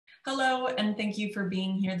Hello, and thank you for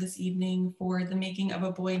being here this evening for The Making of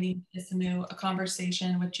a Boy Named Isamu, a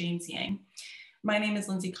conversation with James Yang. My name is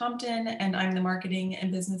Lindsay Compton, and I'm the Marketing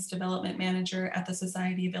and Business Development Manager at the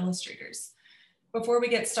Society of Illustrators. Before we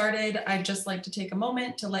get started, I'd just like to take a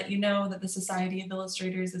moment to let you know that the Society of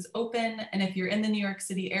Illustrators is open, and if you're in the New York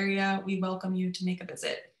City area, we welcome you to make a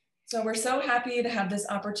visit. So we're so happy to have this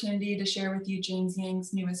opportunity to share with you James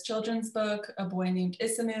Yang's newest children's book, A Boy Named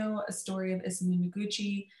Isamu, a story of Isamu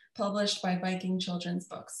Noguchi, published by Viking Children's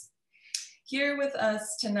Books. Here with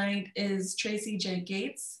us tonight is Tracy J.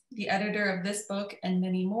 Gates, the editor of this book and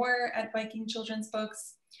many more at Viking Children's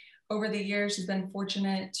Books. Over the years, she's been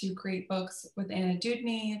fortunate to create books with Anna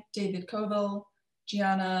Dudney, David Koval,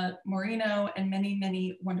 Gianna Moreno, and many,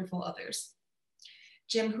 many wonderful others.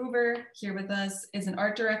 Jim Hoover, here with us, is an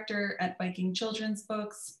art director at Viking Children's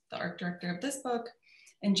Books, the art director of this book,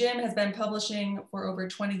 and Jim has been publishing for over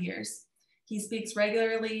 20 years. He speaks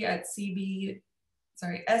regularly at SCBWI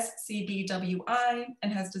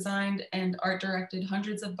and has designed and art directed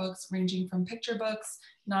hundreds of books ranging from picture books,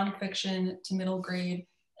 nonfiction to middle grade,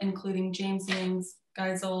 including James Yang's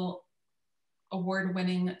Geisel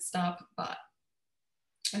Award-winning Stop Bot.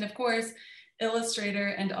 And of course, illustrator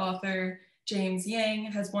and author James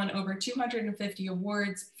Yang has won over 250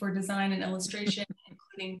 awards for design and illustration,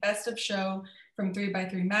 including Best of Show from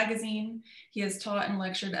 3x3 magazine. He has taught and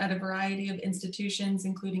lectured at a variety of institutions,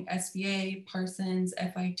 including SVA, Parsons,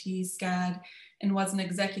 FIT, SCAD, and was an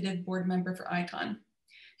executive board member for ICON.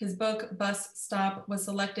 His book, Bus Stop, was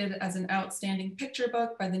selected as an outstanding picture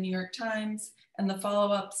book by the New York Times, and the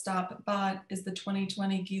follow-up, Stop Bot, is the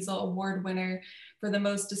 2020 Geisel Award winner for the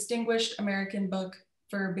most distinguished American book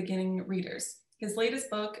for beginning readers. His latest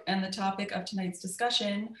book and the topic of tonight's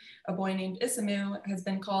discussion, A Boy Named Isamu, has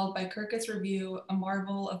been called by Kirkus Review a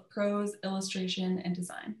marvel of prose, illustration, and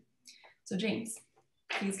design. So James,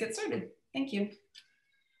 please get started. Thank you.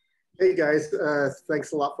 Hey guys,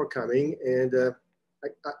 thanks a lot for coming. And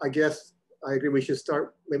I guess I agree we should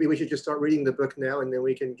start, maybe we should just start reading the book now and then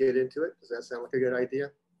we can get into it. Does that sound like a good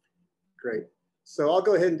idea? Great. So I'll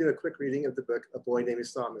go ahead and do a quick reading of the book, A Boy Named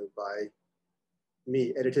Isamu by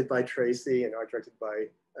me, edited by Tracy and art directed by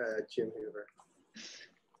Jim Hoover.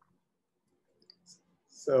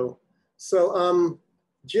 So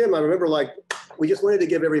Jim, I remember we just wanted to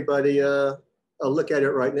give everybody a look at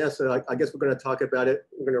it right now. So I guess we're going to talk about it.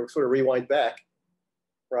 We're going to sort of rewind back,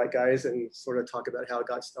 right, guys, and sort of talk about how it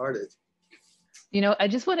got started. You know, I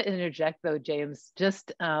just want to interject though, James,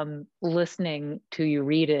 just listening to you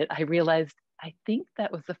read it, I realized I think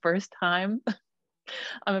that was the first time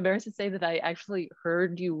I'm embarrassed to say that I actually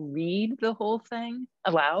heard you read the whole thing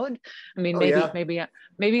aloud. I mean,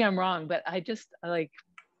 maybe I'm wrong, but I just kind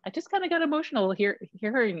of got emotional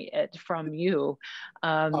hearing it from you.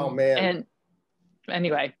 Oh man. And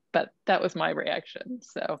anyway, but that was my reaction.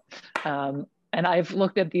 So, and I've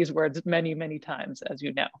looked at these words many, many times, as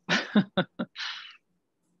you know. And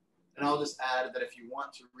I'll just add that if you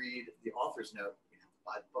want to read the author's note, you have to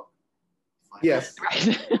buy the book. Yes.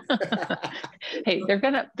 Right. Hey, they're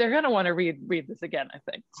gonna want to read this again, I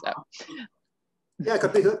think. So. Yeah,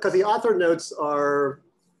 because the author notes are,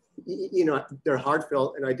 you know, they're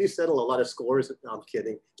heartfelt, and I do settle a lot of scores. No, I'm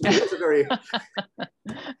kidding. It's a very.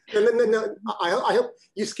 No. I hope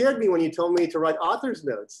you scared me when you told me to write author's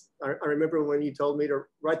notes. I remember when you told me to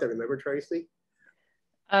write that. Remember, Tracy?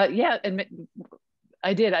 Yeah, and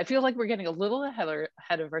I did. I feel like we're getting a little ahead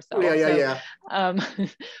of ourselves. Yeah.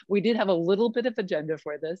 We did have a little bit of agenda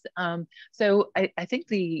for this. So I think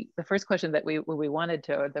the first question that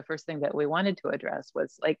the first thing that we wanted to address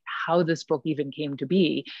was like how this book even came to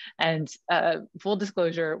be. And full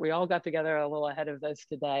disclosure, we all got together a little ahead of this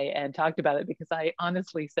today and talked about it because I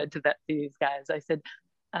honestly said to these guys, I said,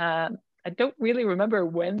 I don't really remember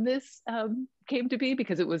when this came to be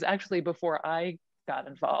because it was actually before I got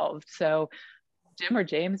involved. So Jim or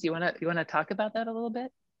James, you want to talk about that a little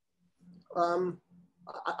bit?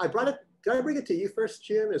 I brought it. Did I bring it to you first,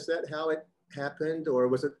 Jim? Is that how it happened, or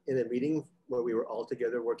was it in a meeting where we were all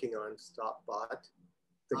together working on Stop Bot,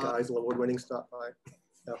 the Geisel Award-winning Stop Bot?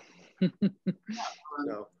 No.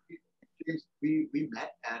 No. James, we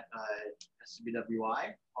met at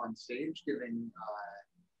SCBWI on stage, giving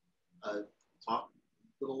a talk,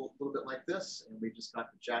 a little bit like this, and we just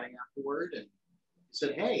got to chatting afterward, and he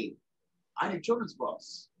said, "Hey, I do children's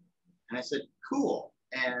books," and I said, "Cool."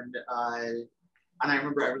 And I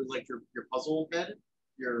remember I really liked your puzzle bed,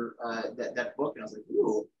 that book, and I was like,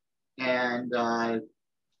 "Ooh." And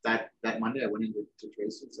that Monday I went into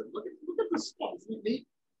Tracy and said, "Look at this stuff, isn't it neat?"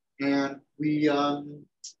 And we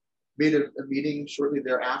made a meeting shortly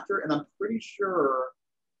thereafter, and I'm pretty sure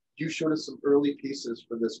you showed us some early pieces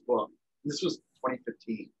for this book. This was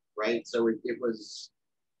 2015, right? So it was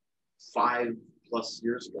 5+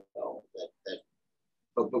 years ago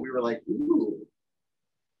but we were like, ooh.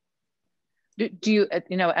 Do you,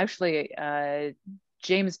 actually,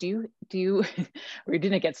 James, do you, we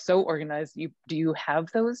didn't get so organized. Do you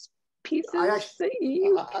have those pieces that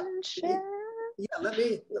you can share? Yeah, let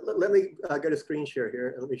me get a screen share here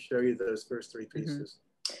and let me show you those first 3 pieces.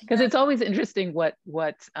 Because it's always interesting what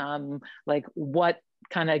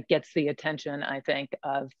kind of gets the attention, I think,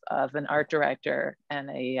 of an art director and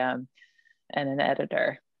an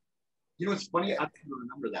editor. You know, it's funny, I don't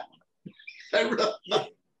remember that one.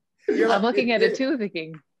 I'm looking at it too,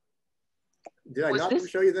 thinking. Did I not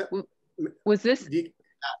show you that? Was this?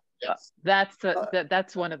 Yes.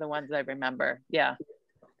 That's one of the ones I remember. Yeah.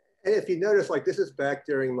 And if you notice, like this is back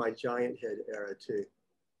during my giant head era too.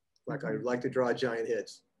 Like I like to draw giant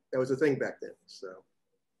heads. That was a thing back then. So.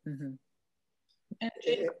 And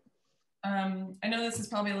Jake, I know this is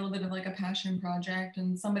probably a little bit of like a passion project,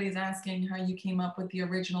 and somebody's asking how you came up with the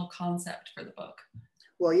original concept for the book.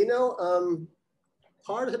 Well, you know,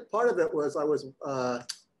 part of it was I was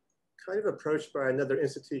kind of approached by another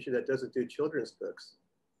institution that doesn't do children's books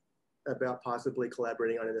about possibly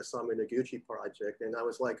collaborating on an Isamu Noguchi project, and I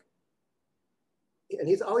was like, and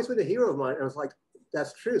he's always been a hero of mine. And I was like,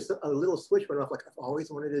 that's true. So a little switch went off. Like I've always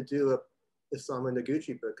wanted to do a Isamu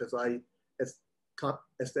Noguchi book because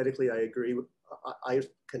aesthetically I agree. I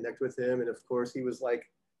connect with him, and of course he was like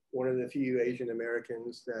one of the few Asian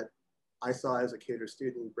Americans that I saw as a kid or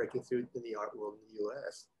student breaking through in the art world in the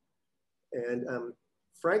U.S. And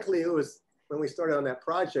frankly, it was when we started on that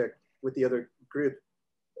project with the other group,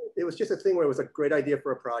 it was just a thing where it was a great idea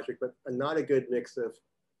for a project, but not a good mix of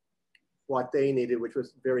what they needed, which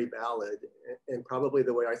was very valid, and probably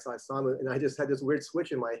the way I saw Isamu. And I just had this weird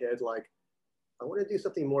switch in my head, like, I want to do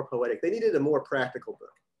something more poetic. They needed a more practical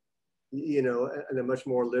book, you know, and a much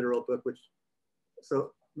more literal book,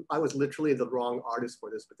 so I was literally the wrong artist for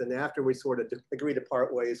this. But then after we sort of agreed to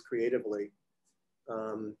part ways creatively,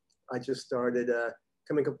 I just started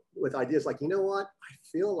coming up with ideas like, you know what, I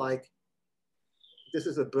feel like this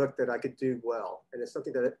is a book that I could do well. And it's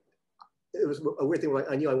something that it was a weird thing.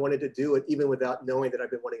 I knew I wanted to do it even without knowing that I've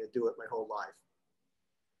been wanting to do it my whole life.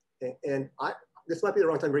 And this might be the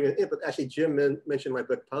wrong time to bring it in, but actually Jim mentioned my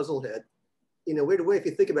book, Puzzlehead. In a weird way, if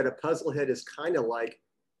you think about it, Puzzlehead is kind of like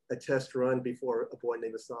a test run before A Boy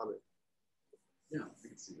Named Isamu. Yeah, I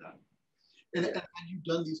can see that. And have you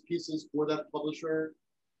done these pieces for that publisher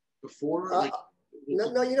before?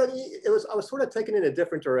 No, you know, I was sort of taken in a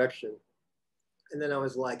different direction. And then I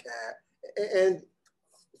was like, and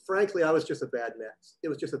frankly, I was just a bad match. It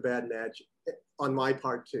was just a bad match on my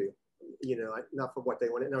part too, you know, not for what they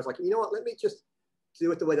wanted. And I was like, you know what, let me just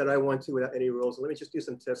do it the way that I want to without any rules. Let me just do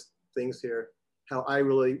some test things here, how I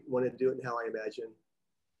really want to do it and how I imagine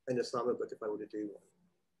an Isamu book if I were to do one.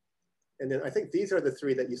 And then I think these are the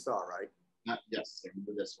 3 that you saw, right? Yes, I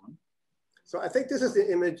remember this one. So I think this is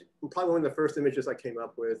the image, probably one of the first images I came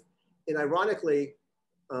up with. And ironically,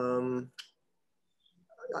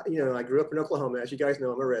 you know, I grew up in Oklahoma. As you guys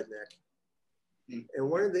know, I'm a redneck. And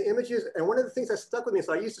one of the images, and one of the things that stuck with me,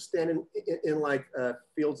 so I used to stand in like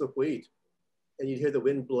fields of wheat, and you'd hear the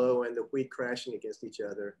wind blow and the wheat crashing against each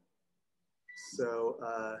other. So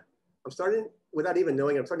I'm starting, without even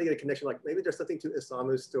knowing, I'm starting to get a connection, like maybe there's something to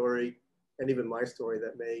Isamu's story and even my story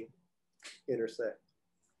that may intersect.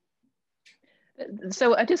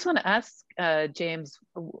 So I just want to ask James,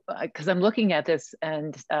 because I'm looking at this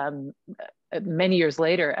and many years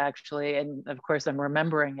later, actually, and of course I'm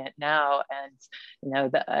remembering it now, and you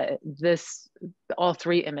know, all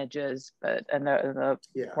 3 images, but and the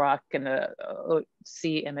rock and the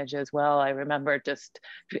sea image as well. I remember just,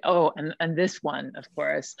 and this one, of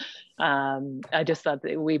course. I just thought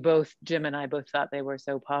that Jim and I both thought they were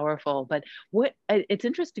so powerful. But it's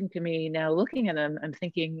interesting to me now looking at them, I'm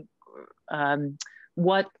thinking,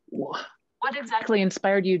 what exactly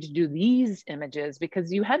inspired you to do these images?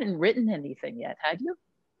 Because you hadn't written anything yet, had you?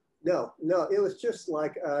 No, it was just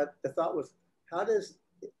like the thought was, how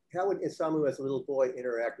would Isamu as a little boy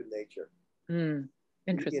interact with nature?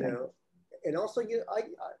 Interesting. You know, and also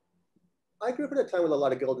I grew up at a time with a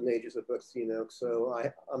lot of golden ages of books, you know, so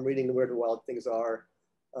I'm reading Where the Wild Things Are.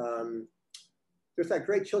 There's that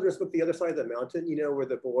great children's book, The Other Side of the Mountain, you know, where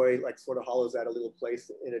the boy like sort of hollows out a little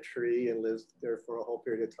place in a tree and lives there for a whole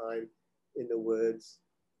period of time in the woods.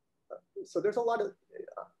 So there's a lot of,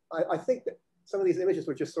 I think that some of these images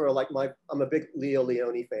were just sort of like I'm a big Leo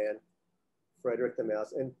Leone fan, Frederick the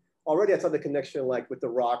Mouse. And already I saw the connection like with the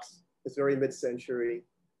rocks. It's very mid-century,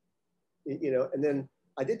 you know, and then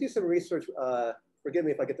I did do some research forgive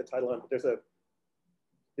me if I get the title on, but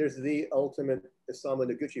there's the ultimate Isamu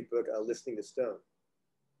Noguchi book, Listening to Stone.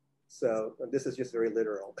 So this is just very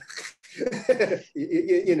literal,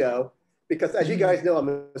 you know, because as you guys know,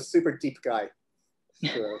 I'm a super deep guy.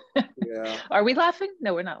 So, yeah. Are we laughing?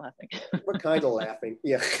 No, we're not laughing. We're kind of laughing,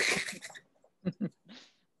 yeah. But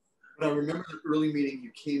I remember the early meeting,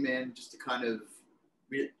 you came in just to kind of,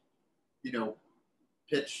 you know,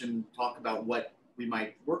 pitch and talk about what we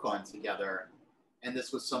might work on together. And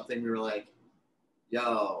this was something we were like,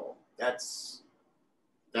 yo, that's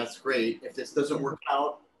great. If this doesn't work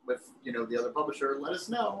out with, you know, the other publisher, let us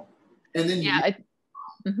know. And then yeah,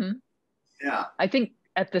 yeah, I think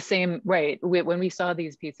at the same right, when we saw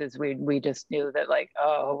these pieces, we just knew that like,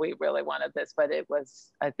 oh, we really wanted this, but it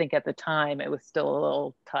was, I think at the time it was still a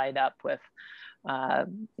little tied up with,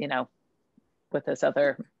 you know, with this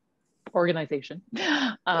other organization.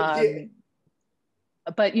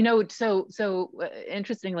 But you know, so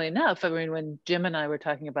interestingly enough, I mean, when Jim and I were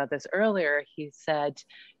talking about this earlier, he said,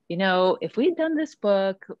 you know, if we'd done this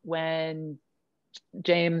book when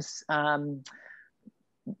James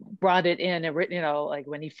brought it in and written, you know, like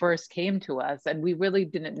when he first came to us, and we really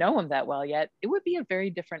didn't know him that well yet, it would be a very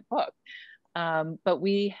different book. But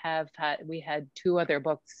we had 2 other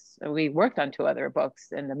books. We worked on 2 other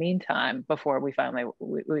books in the meantime before we finally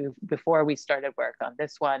before we started work on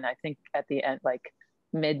this one. I think at the end, like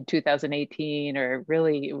mid 2018, or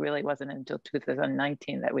really it really wasn't until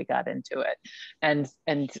 2019 that we got into it. And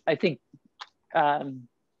I think I'll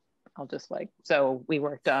just like, so we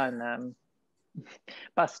worked on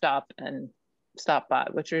Bus Stop and Stop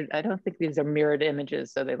Bot, which are, I don't think these are mirrored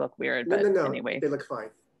images, so they look weird. But no, anyway, they look fine.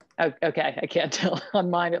 Okay, I can't tell on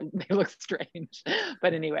mine, they look strange.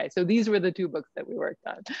 But anyway, so these were the 2 books that we worked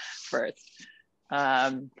on first.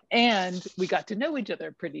 And we got to know each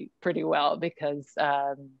other pretty well because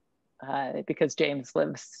James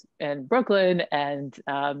lives in Brooklyn, and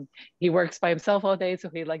he works by himself all day, so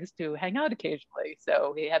he likes to hang out occasionally.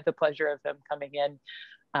 So we had the pleasure of him coming in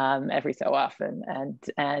every so often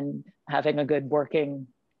and having a good working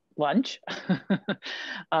lunch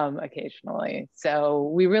occasionally.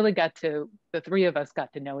 So we really the 3 of us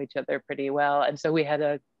got to know each other pretty well. And so we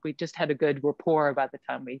just had a good rapport about the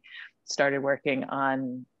time we started working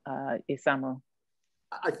on Isamu.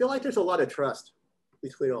 I feel like there's a lot of trust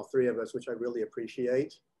between all 3 of us, which I really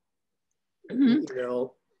appreciate. Mm-hmm. You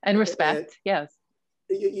know, and respect. Yes.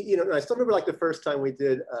 You know, I still remember like the first time we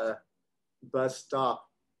did Bus Stop,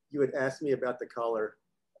 you had asked me about the color,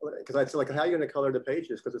 because I'd say like, how are you going to color the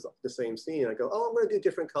pages? Because it's the same scene. I go, oh, I'm going to do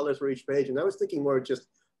different colors for each page. And I was thinking more just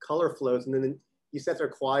color flows. And then you sat there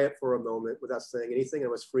quiet for a moment without saying anything. I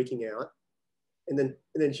was freaking out. And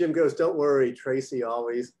then Jim goes, don't worry, Tracy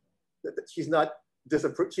always, she's not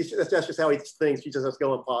disapproved. That's just how he thinks. She just has to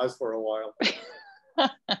go and pause for a while.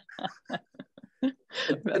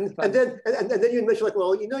 and then you mentioned like,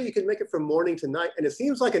 well, you know, you can make it from morning to night. And it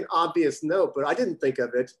seems like an obvious note, but I didn't think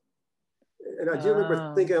of it. And I do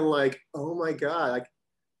remember thinking like, oh my God, like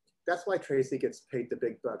that's why Tracy gets paid the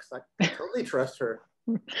big bucks. I totally trust her.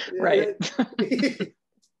 Right.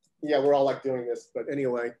 Yeah, we're all like doing this, but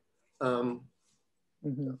anyway.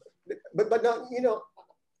 Mm-hmm. But no, you know,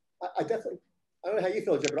 I definitely, I don't know how you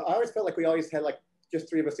feel, Jim, but I always felt like we always had like just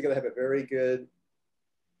 3 of us together have a very good,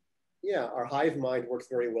 yeah, our hive mind works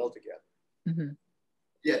very well together. Mm-hmm.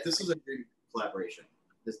 Yeah, this is a good collaboration.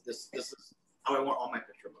 This is how I want all my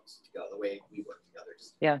picture books to go, the way we work together.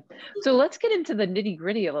 Yeah. So let's get into the nitty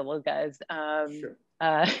gritty a little, guys. Sure.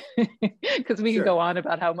 Because we can go on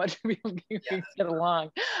about how much we get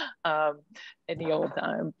along in the old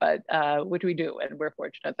time, but which we do, and we're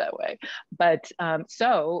fortunate that way. But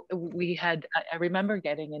so we had, I remember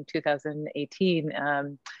getting in 2018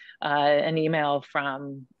 an email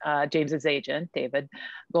from James's agent, David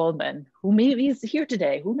Goldman, who maybe is here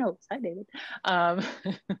today. Who knows? Hi, David.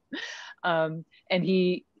 And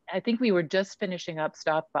I think we were just finishing up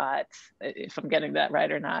StopBot, if I'm getting that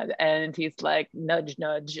right or not. And he's like, nudge,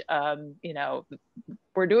 nudge, you know,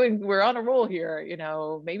 we're on a roll here, you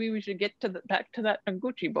know, maybe we should get back to that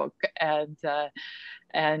Noguchi book. And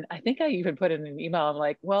I think I even put in an email, I'm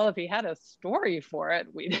like, well, if he had a story for it,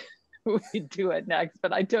 we'd do it next.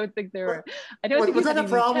 But I don't think was that a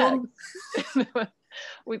problem?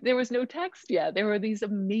 There was no text yet. There were these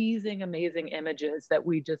amazing, amazing images that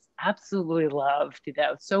we just absolutely loved. You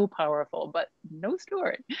know, so powerful, but no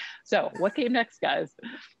story. So what came next, guys?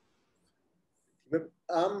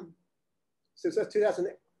 Since that's 2000,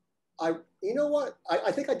 you know what? I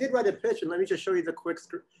think I did write a pitch, and let me just show you the quick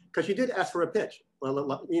script, because you did ask for a pitch.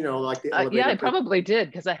 Well, you know, like the elevator yeah, I pitch. probably did,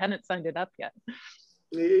 because I hadn't signed it up yet.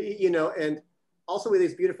 You know, and also with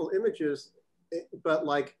these beautiful images, but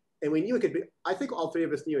like, and we knew it could be, I think all three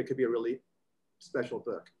of us knew it could be a really special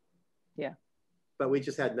book. Yeah. But we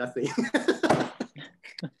just had nothing.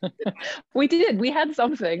 We did. We had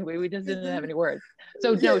something. We just didn't have any words.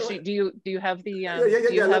 So no, do you have the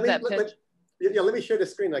do you have that pitch? Let me share the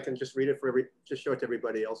screen. I can just read it just show it to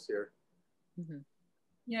everybody else here. Mm-hmm.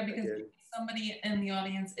 Yeah, because somebody in the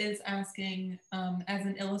audience is asking, as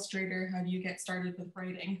an illustrator, how do you get started with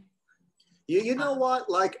writing? You know what?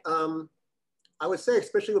 Like, I would say,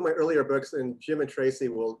 especially with my earlier books, and Jim and Tracy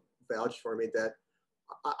will vouch for me, that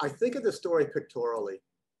I think of the story pictorially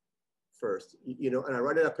first, and I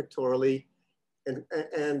write it out pictorially, and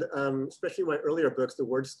especially my earlier books, the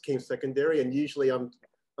words came secondary, and usually I'm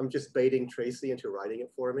just baiting Tracy into writing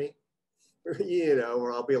it for me,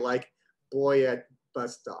 or I'll be like, boy at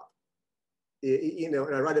bus stop, and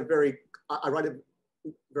I write it very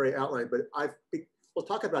outlined, but we'll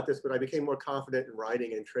talk about this, but I became more confident in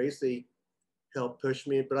writing, and Tracy helped push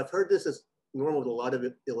me. But I've heard this is normal with a lot of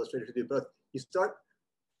illustrators to do both.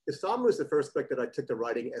 Isamu was the first book that I took the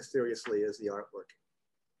writing as seriously as the artwork,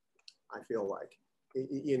 I feel like,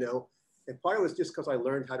 and part of it was just because I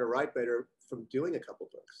learned how to write better from doing a couple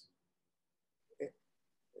books.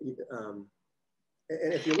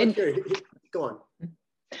 And if you look here, go on.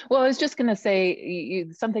 Well, I was just going to say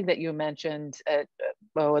something that you mentioned,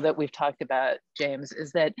 that we've talked about, James,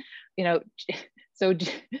 is that, so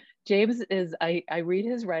James is, I read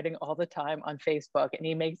his writing all the time on Facebook, and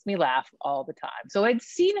he makes me laugh all the time. So I'd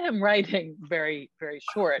seen him writing very, very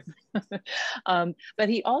short, but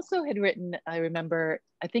he also had written, I remember,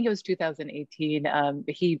 I think it was 2018.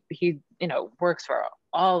 He works for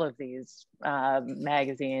all of these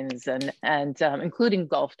magazines and including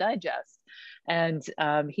Golf Digest. And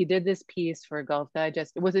he did this piece for Golf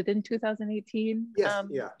Digest. Was it in 2018? Yes,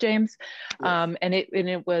 yeah. James? Yes. And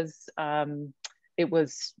it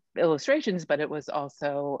was illustrations, but it was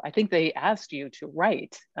also, I think they asked you to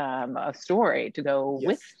write a story to go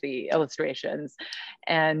with the illustrations.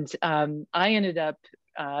 And I ended up,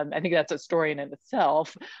 I think that's a story in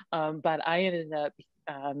itself, but I ended up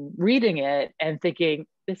reading it and thinking,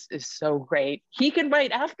 this is so great. He can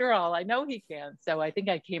write after all. I know he can. So I think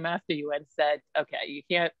I came after you and said, okay, you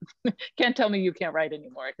can't tell me you can't write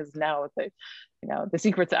anymore, because now the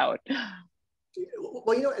secret's out.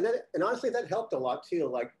 Well, and honestly, that helped a lot too.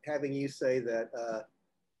 Like having you say that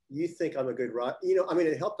you think I'm a good writer.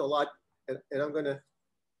 It helped a lot. And I'm gonna,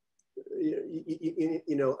 it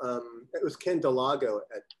was Ken Delago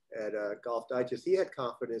at Golf Digest. He had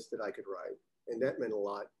confidence that I could write, and that meant a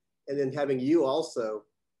lot. And then having you also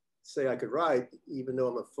say I could write, even though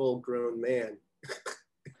I'm a full-grown man,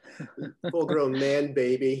 full-grown man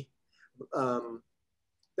baby,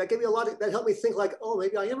 that gave me that helped me think like, oh,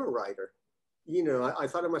 maybe I am a writer. I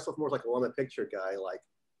thought of myself more like a picture guy, like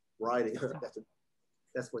writing.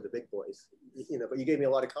 That's for the big boys, but you gave me a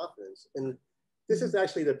lot of confidence. And this is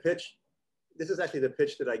actually the pitch. This is actually the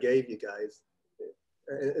pitch that I gave you guys.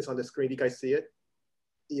 It's on the screen. Do you guys see it?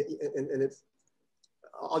 And it's,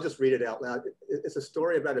 I'll just read it out loud. It's a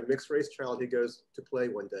story about a mixed race child who goes to play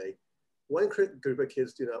one day. One group of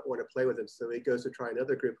kids do not want to play with him, so he goes to try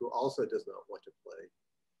another group who also does not want to play.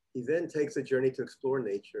 He then takes a journey to explore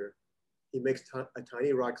nature. He makes a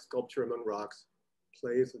tiny rock sculpture among rocks,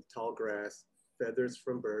 plays with tall grass, feathers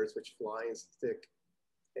from birds which fly and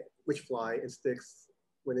sticks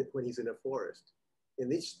when he's in a forest.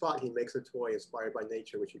 In each spot, he makes a toy inspired by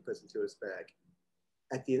nature, which he puts into his bag.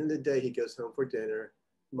 At the end of the day, he goes home for dinner.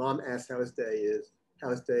 Mom asks how his day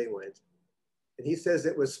went. And he says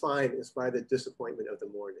it was fine in spite of the disappointment of the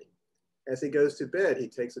morning. As he goes to bed, he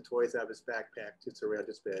takes the toys out of his backpack to surround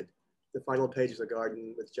his bed. The final page is a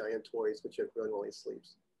garden with giant toys which have grown while he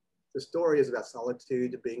sleeps. The story is about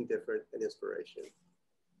solitude, being different, and inspiration.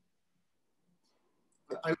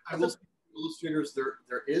 I will say, illustrators,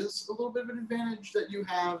 there is a little bit of an advantage that you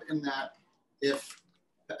have in that if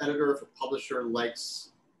the editor, if a publisher likes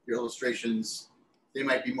your illustrations, they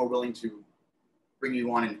might be more willing to bring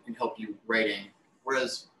you on and help you writing.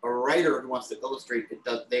 Whereas a writer who wants to illustrate,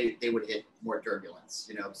 they would hit more turbulence,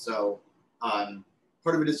 So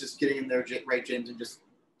part of it is just getting in there, right, James, and just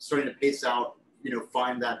starting to pace out,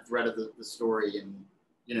 find that thread of the story, and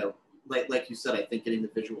like you said, I think getting the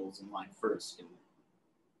visuals in line first can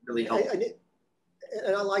really help.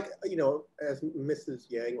 And I like, as Mrs.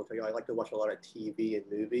 Yang will tell you, I like to watch a lot of TV and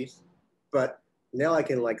movies, but now I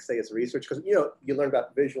can say it's research, because you learn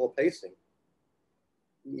about visual pacing,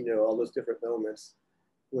 all those different moments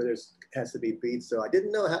where there's has to be beats. So I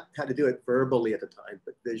didn't know how to do it verbally at the time,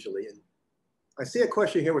 but visually. And I see a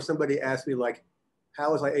question here where somebody asked me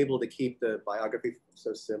how was I able to keep the biography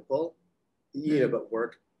so simple, but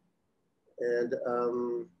work. And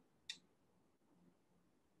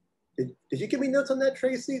did you give me notes on that,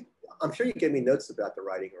 Tracy? I'm sure you gave me notes about the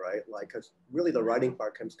writing, right? Like, because really the writing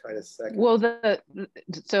part comes kind of second. Well,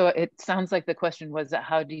 so it sounds like the question was that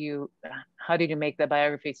how did you make the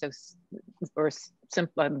biography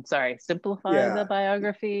simplify the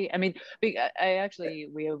biography? I mean, we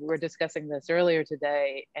were discussing this earlier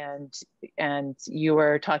today, and you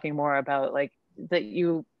were talking more about like that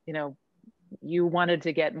you wanted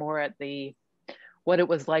to get more at what it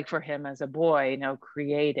was like for him as a boy,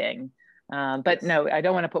 creating. But no, I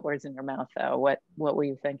don't want to put words in your mouth though. What were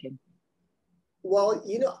you thinking? Well,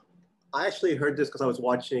 I actually heard this because I was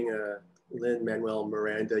watching Lin-Manuel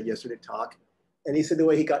Miranda yesterday talk, and he said the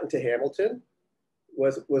way he got into Hamilton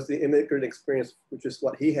was the immigrant experience, which is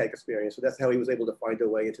what he had experienced. So that's how he was able to find a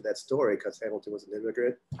way into that story, because Hamilton was an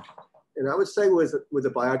immigrant. And I would say with a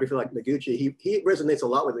biography like Noguchi, he resonates a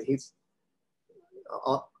lot with it.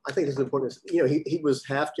 I think it's important. He was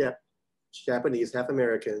half Japanese, half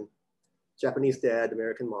American. Japanese dad,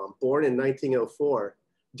 American mom, born in 1904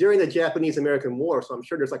 during the Japanese-American War. So I'm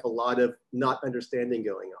sure there's like a lot of not understanding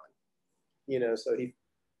going on,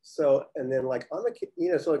 and then like, I'm a kid,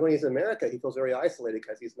 so like when he's in America, he feels very isolated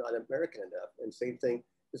because he's not American enough. And same thing,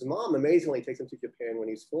 his mom amazingly takes him to Japan when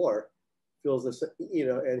he's 4, feels this,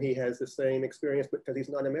 and he has the same experience because he's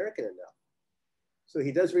not American enough. So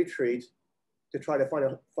he does retreat to try to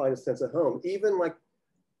find a sense of home. Even like,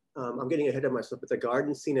 I'm getting ahead of myself, but the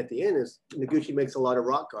garden scene at the end is Noguchi makes a lot of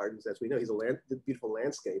rock gardens, as we know. He's beautiful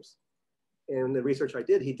landscapes. And the research I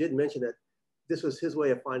did, he did mention that this was his way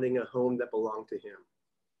of finding a home that belonged to him.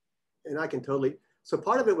 And I can totally, so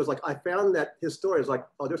part of it was like, I found that his story is like,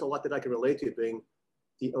 oh, there's a lot that I can relate to, being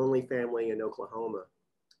the only family in Oklahoma.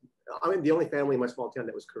 I mean, the only family in my small town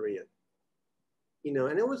that was Korean.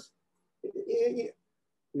 And it was,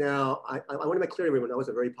 now I want to make clear to everyone, I was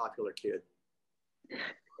a very popular kid.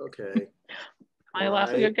 Okay. I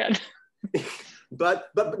laughing again. but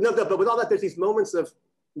with all that, there's these moments of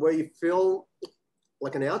where you feel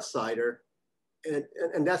like an outsider,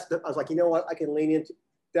 and that's I was like, you know what, I can lean into.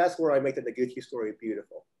 That's where I make the Noguchi story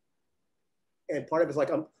beautiful. And part of it's like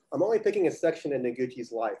I'm only picking a section in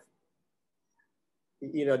Noguchi's life. I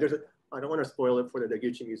don't want to spoil it for the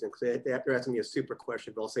Noguchi Museum because they're asking me a super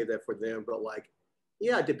question, but I'll say that for them. But like,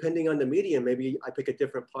 yeah, depending on the medium, maybe I pick a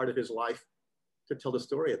different part of his life to tell the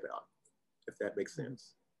story about, if that makes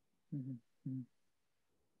sense. Mm-hmm.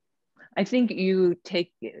 I think you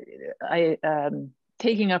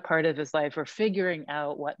taking a part of his life or figuring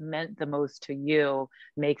out what meant the most to you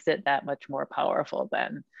makes it that much more powerful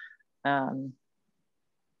then.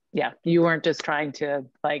 You weren't just trying to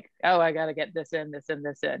like, oh, I got to get this in, this in,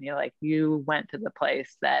 this in. You went to the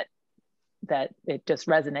place that it just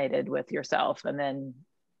resonated with yourself, and then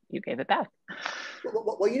you gave it back.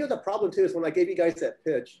 Well, the problem too is when I gave you guys that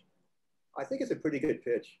pitch, I think it's a pretty good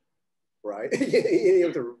pitch, right? It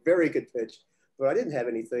was a very good pitch, but I didn't have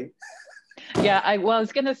anything. Yeah, I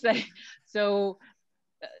was gonna say, so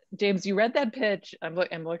James, you read that pitch. I'm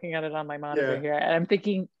looking at it on my monitor here, and I'm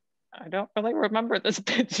thinking, I don't really remember this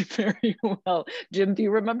pitch very well. Jim, do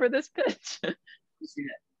you remember this pitch?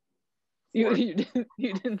 You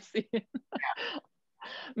didn't see it.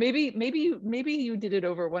 Maybe you did it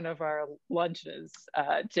over one of our lunches,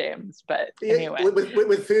 James. But anyway,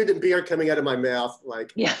 with food and beer coming out of my mouth,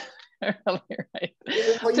 like right.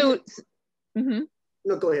 Well,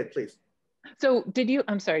 no, go ahead, please. So did you?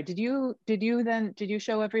 I'm sorry. Did you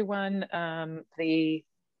show everyone the?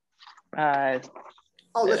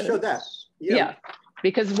 Let's show that. Yeah,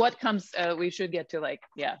 because what comes, we should get to like,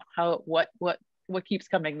 what keeps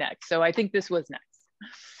coming next. So I think this was next.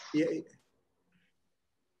 Yeah.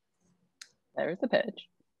 There's the pitch.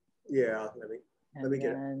 Yeah, let me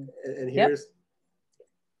get it. And here's,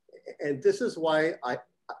 and this is why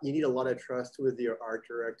you need a lot of trust with your art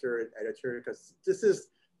director and editor, because this is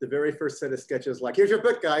the very first set of sketches. Like, here's your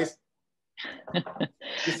book, guys. You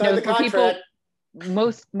signed the contract.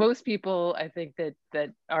 Most people, I think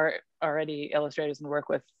that are already illustrators and work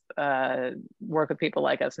with people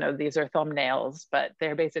like us know these are thumbnails, but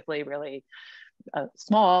they're basically really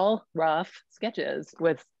small, rough sketches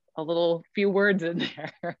with a little few words in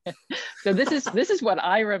there. So this is what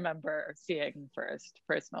I remember seeing first,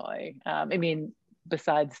 personally. I mean,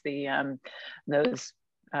 besides the those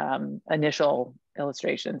initial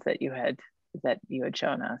illustrations that you had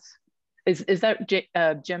shown us. Is that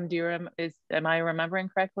Jim? Am I remembering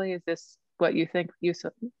correctly? Is this what you think we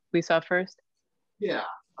saw first? Yeah,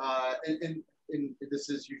 and this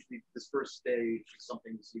is usually this first stage is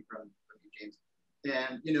something to see from you, James.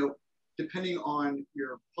 And depending on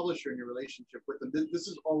your publisher and your relationship with them, this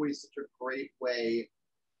is always such a great way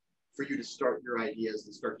for you to start your ideas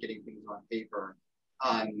and start getting things on paper.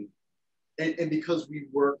 And because we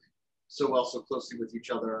work so well, so closely with each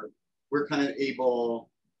other, we're kind of able,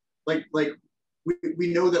 like we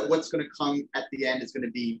know that what's going to come at the end is going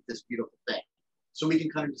to be this beautiful thing. So we can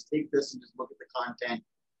kind of just take this and just look at the content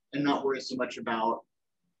and not worry so much about,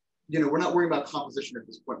 we're not worrying about composition at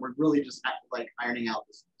this point. We're really just like ironing out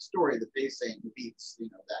the story, the pacing, the beats,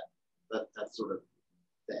 that sort of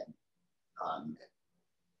thing.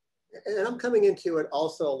 And I'm coming into it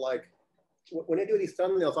also like, when I do these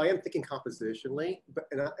thumbnails, I am thinking compositionally,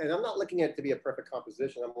 and I'm not looking at it to be a perfect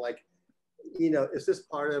composition. I'm like, is this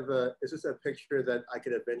a picture that I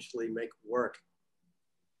could eventually make work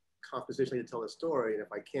compositionally to tell a story? And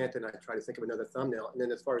if I can't, then I try to think of another thumbnail. And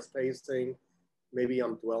then as far as pacing, maybe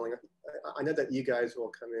I'm dwelling. I know that you guys will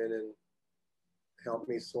come in and help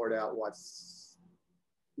me sort out what's,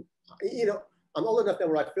 I'm old enough now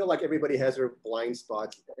where I feel like everybody has their blind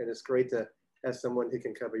spots, and it's great to have someone who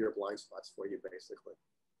can cover your blind spots for you, basically.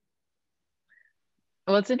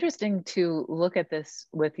 Well, it's interesting to look at this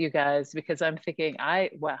with you guys, because I'm thinking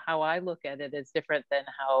how I look at it is different than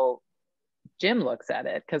how Jim looks at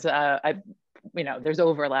it, because there's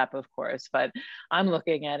overlap, of course, but I'm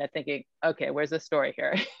looking at it thinking, okay, where's the story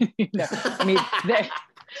here? I mean,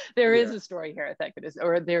 there is a story here, thank goodness,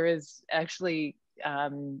 or there is actually.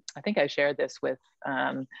 I think I shared this with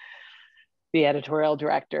the editorial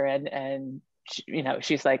director, and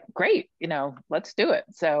she's like, great, let's do it.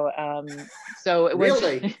 So it was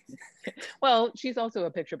really. Well, she's also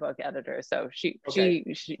a picture book editor, so she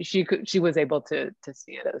was able to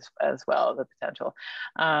see it as well, the potential.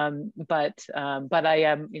 But I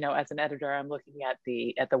am, as an editor, I'm looking at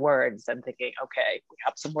the words. I'm thinking, okay, we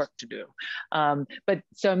have some work to do. But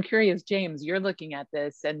so I'm curious, James, you're looking at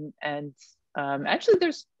this, and actually,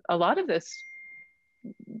 there's a lot of this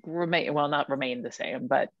not remained the same,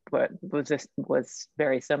 but was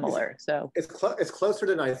very similar. So it's closer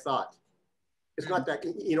than I thought. It's not that,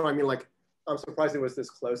 I mean, like, I'm surprised it was this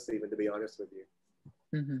close, even, to be honest with you.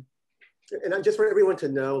 Mm-hmm. And just for everyone to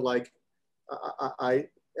know, like, I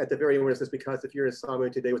at the very end, when it says, because if you're in Isamu,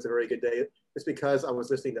 today was a very good day, it's because I was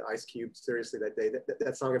listening to Ice Cube seriously that day.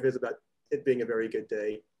 That song of his about it being a very good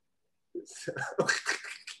day. So,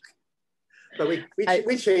 but we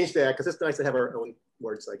changed that because it's nice to have our own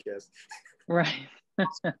words, I guess. Right.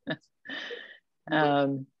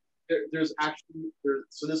 There's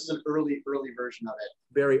so this is an early version of it.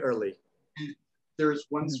 Very early. And there's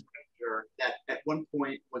one spread here that at one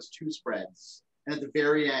point was 2 spreads. And at the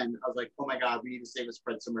very end, I was like, oh my God, we need to save a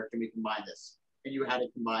spread somewhere. Can we combine this? And you had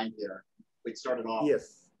it combined here. It started off.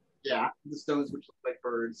 Yes. Yeah. The stones, which look like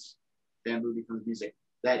birds, bamboo becomes music.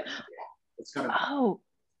 It's kind of. Oh,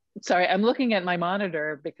 sorry. I'm looking at my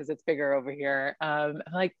monitor because it's bigger over here. I'm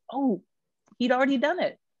like, oh, he'd already done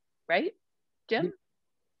it, right, Jim?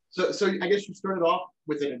 So I guess you started off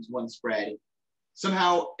with it as 1 spread.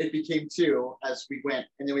 Somehow it became 2 as we went,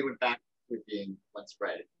 and then we went back with being 1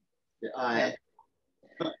 spread. And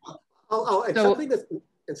something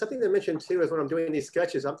that I mentioned too is when I'm doing these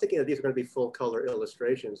sketches, I'm thinking that these are going to be full color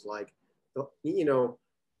illustrations. Like, when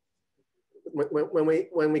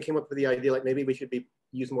we came up with the idea, like maybe we should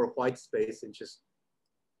use more white space and just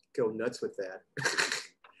go nuts with that.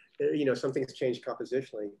 Something's changed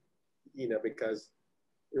compositionally, because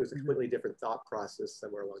it was a completely different thought process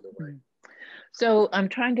somewhere along the way. So I'm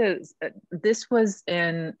trying to, this was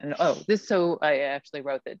in, so I actually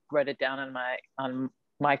wrote it down on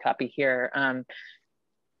my copy here. I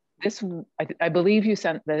believe you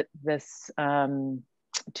sent this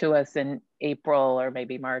to us in April or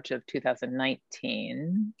maybe March of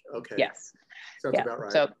 2019. Okay. Yes. Sounds about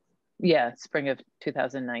right. So yeah, spring of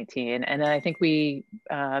 2019. And then I think we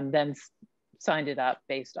then signed it up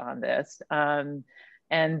based on this. And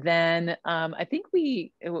then I think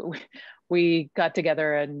we got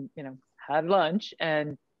together and had lunch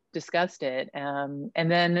and discussed it. And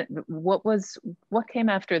then what came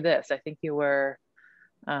after this? I think you were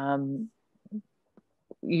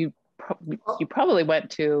you probably went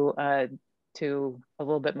to a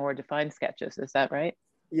little bit more defined sketches. Is that right?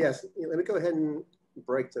 Yes. Let me go ahead and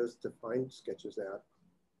break those defined sketches out.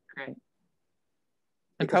 Great.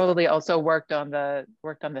 And probably also worked on the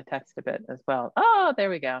text a bit as well. Oh, there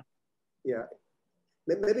we go. Yeah,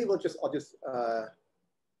 maybe I'll just.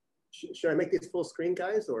 Should I make these full screen,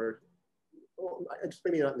 guys, or just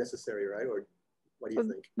maybe not necessary, right? Or what do you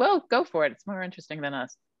think? Well, go for it. It's more interesting than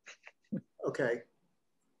us. Okay.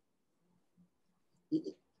 I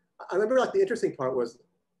remember, like, the interesting part was,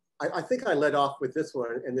 I think I led off with this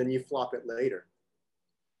one, and then you flop it later.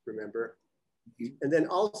 Remember? And then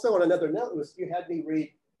also on another note was you had me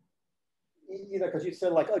read, you know, because you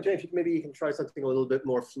said like, oh, James, maybe you can try something a little bit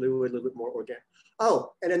more fluid, a little bit more organic.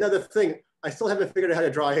 Oh, and another thing, I still haven't figured out how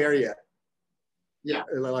to draw hair yet. Yeah.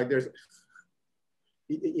 Like there's,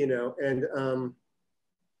 you know, and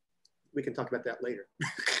we can talk about that later.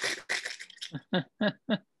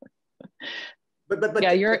 but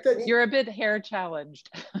yeah, you're a bit hair challenged.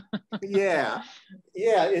 yeah,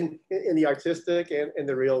 in the artistic and in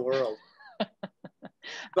the real world.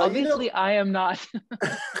 But, obviously, you know, I am not.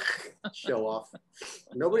 Show off.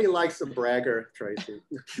 Nobody likes a bragger, Tracy.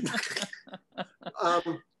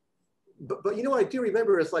 But you know what I do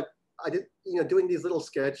remember is like I did, you know, doing these little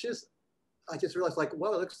sketches. I just realized like,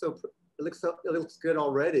 wow, it looks good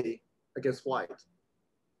already against white.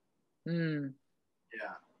 Mm.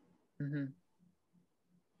 Yeah. Mm-hmm.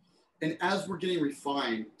 And as we're getting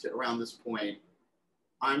refined to around this point,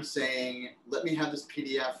 I'm saying, let me have this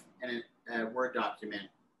PDF and a Word document,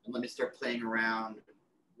 and let me start playing around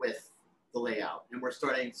with the layout. And we're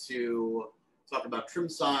starting to talk about trim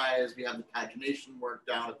size. We have the pagination worked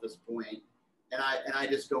out at this point. And I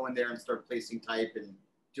just go in there and start placing type and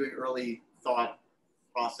doing early thought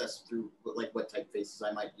process through like what typefaces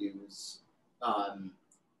I might use. And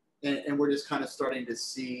we're just kind of starting to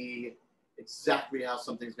see exactly how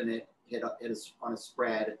something's going to hit us on a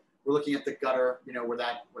spread. We're looking at the gutter, you know, where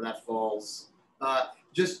that falls.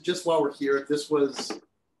 Just while we're here, this was,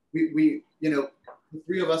 we you know, the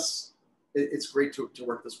three of us, it's great to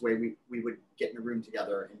work this way. We would get in a room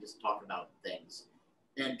together and just talk about things.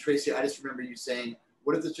 And Tracy, I just remember you saying,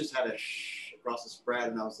 what if this just had a shh across the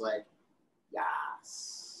spread? And I was like,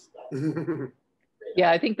 yes.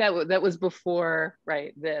 Yeah, I think that was before,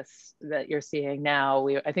 right, this that you're seeing now.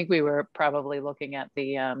 I think we were probably looking at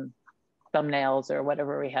the thumbnails or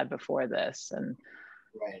whatever we had before this. And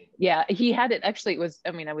right. Yeah, he had it, actually, it was,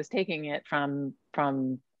 I mean, I was taking it from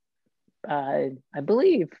I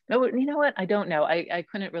believe, no, you know what, I don't know. I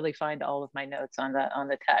couldn't really find all of my notes on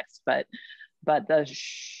the text, but the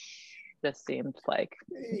shh just seemed like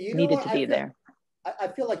needed to be there. I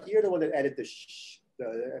feel like you're the one that added the shh,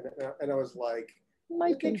 and I was like,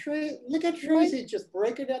 look at Tracy just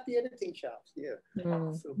breaking out the editing chops. Yeah.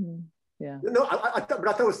 Mm-hmm. So, yeah. No, I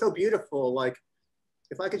thought it was so beautiful. Like,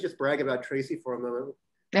 if I could just brag about Tracy for a moment.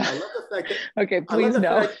 I love the fact that. Okay, please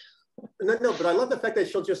no. No, but I love the fact that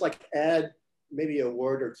she'll just like add maybe a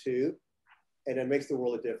word or two, and it makes the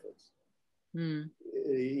world a difference. Mm.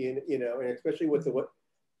 You know, and especially with what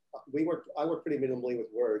I work pretty minimally with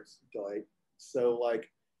words, like, so like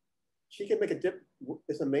she can make a dip.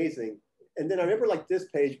 It's amazing. And then I remember like this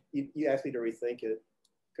page, you asked me to rethink it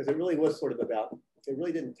because it really was sort of about. It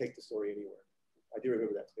really didn't take the story anywhere. I do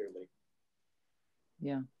remember that clearly.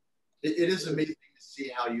 Yeah. It is amazing to see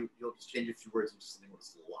how you'll just change a few words and just something will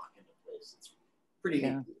just lock into place. It's pretty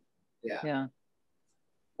neat. Yeah.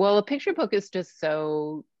 Well, a picture book is just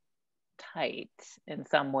so tight in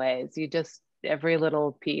some ways. You just, every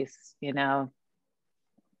little piece, you know,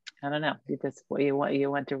 I don't know, you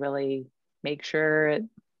want to really make sure it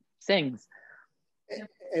sings.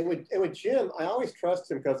 And with Jim, I always trust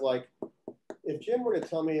him because like, if Jim were to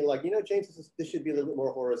tell me like, you know, James, this should be a little bit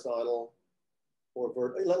more horizontal or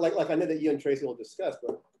vertical, like I know that you and Tracy will discuss,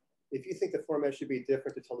 but if you think the format should be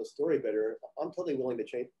different to tell the story better, I'm totally willing to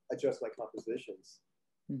adjust my compositions.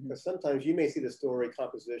 Because sometimes you may see the story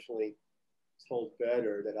compositionally told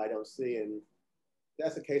better that I don't see, and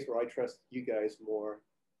that's a case where I trust you guys more,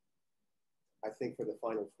 I think, for the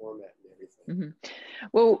final format and everything.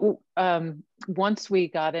 Well, once we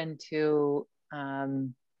got into,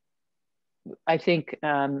 I think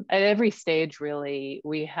at every stage, really,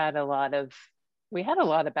 we had a lot of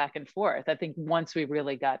back and forth. I think once we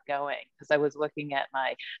really got going, because I was looking at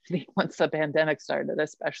I think once the pandemic started,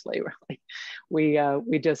 especially, really,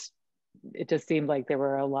 it just seemed like there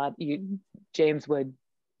were a lot. James would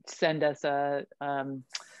send us a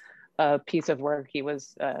piece of work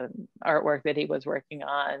artwork that he was working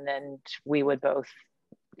on, and we would both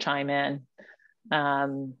chime in,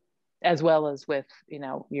 as well as with, you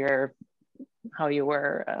know, how you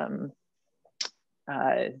were,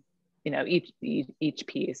 you know, each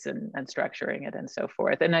piece and structuring it and so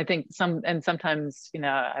forth. And I think sometimes, you know,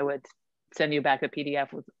 I would send you back a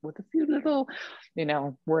PDF with a few little, you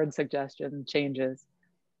know, word suggestion changes.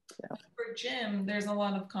 So. For Jim, there's a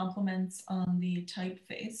lot of compliments on the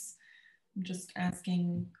typeface. I'm just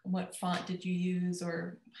asking, what font did you use,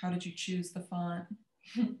 or how did you choose the font?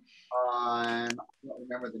 I don't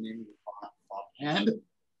remember the name of the font offhand.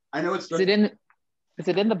 I know it's. Is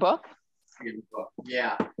it in the book?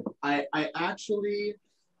 Yeah, I actually,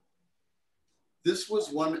 this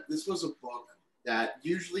was a book that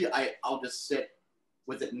usually I'll just sit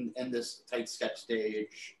with it in this tight sketch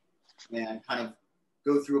stage and kind of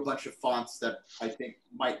go through a bunch of fonts that I think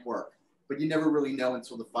might work, but you never really know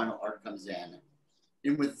until the final art comes in.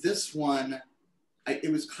 And with this one,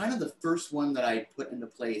 it was kind of the first one that I put into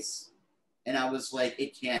place, and I was like,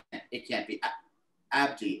 it can't be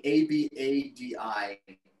Abdi, Abadi.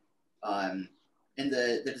 And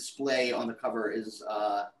the display on the cover is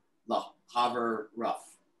La Havre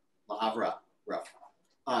Rough.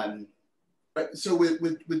 But so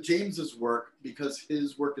with James's work, because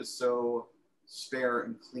his work is so spare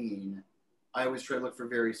and clean, I always try to look for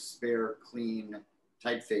very spare, clean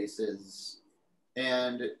typefaces.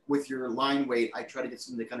 And with your line weight, I try to get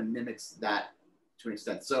something that kind of mimics that to an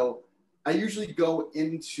extent. So I usually go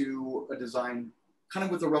into a design kind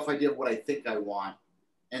of with a rough idea of what I think I want.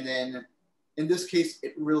 And then in this case,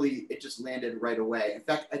 it just landed right away. In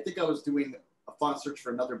fact, I think I was doing a font search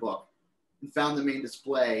for another book and found the main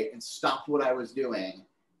display and stopped what I was doing,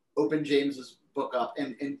 opened James's book up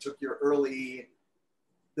and took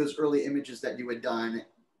those early images that you had done,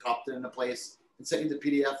 copied it into place and sent you the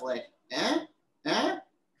PDF like, I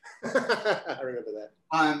remember that.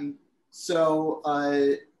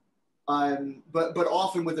 But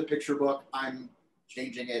often with a picture book, I'm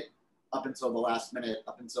changing it up until the last minute,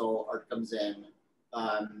 up until art comes in.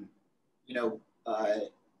 I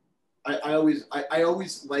always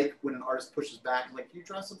like when an artist pushes back, like, can you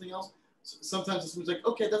try something else? Sometimes someone's like,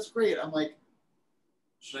 okay, that's great. I'm like,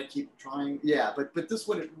 should I keep trying? Yeah, but this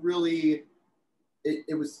one,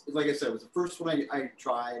 it was, like I said, it was the first one I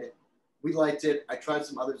tried. We liked it. I tried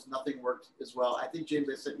some others. Nothing worked as well. I think, James,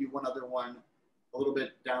 I sent you one other one a little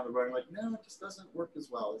bit down the road. I'm like, no, it just doesn't work as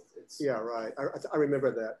well. Yeah, right. I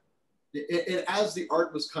remember that. As the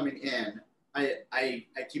art was coming in, I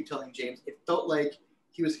keep telling James, it felt like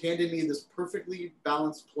he was handing me this perfectly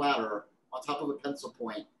balanced platter on top of a pencil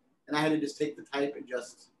point, and I had to just take the type and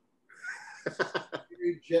just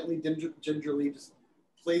very gently, gingerly just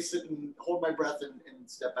place it and hold my breath and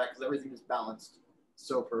step back because everything is balanced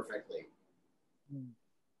so perfectly.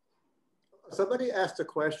 Somebody asked a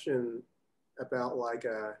question about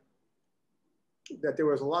that there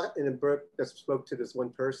was a lot in the book that spoke to this one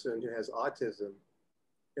person who has autism.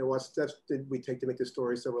 And what steps did we take to make the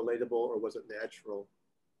story so relatable, or was it natural?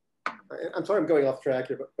 I'm sorry I'm going off track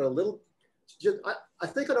here, but a little, I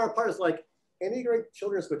think on our part is like any great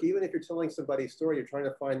children's book, even if you're telling somebody's story, you're trying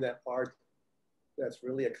to find that part that's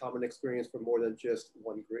really a common experience for more than just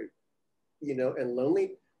one group, and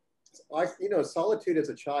lonely. Solitude as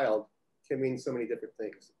a child can mean so many different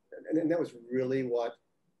things. And that was really what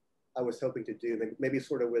I was hoping to do, maybe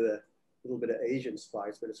sort of with a little bit of Asian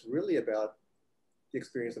spice, but it's really about the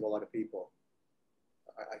experience of a lot of people,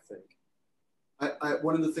 I think.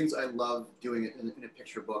 One of the things I love doing in a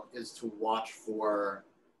picture book is to watch for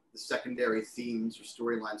the secondary themes or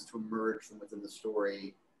storylines to emerge from within the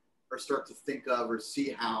story, or start to think of or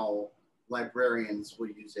see how librarians will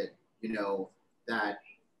use it, that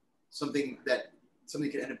something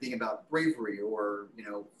could end up being about bravery or,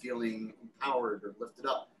 feeling empowered or lifted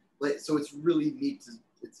up. So it's really neat.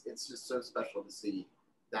 It's just so special to see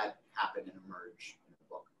that happen and emerge in a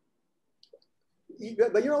book.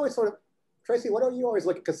 But you're always sort of, Tracy, what are you always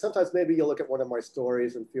looking, because sometimes maybe you'll look at one of my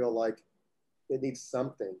stories and feel like it needs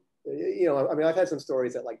something. I've had some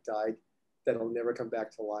stories that died that'll never come back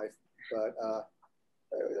to life, but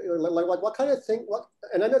what kind of thing,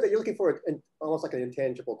 and I know that you're looking for almost like an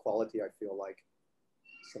intangible quality, I feel like,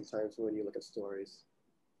 sometimes when you look at stories.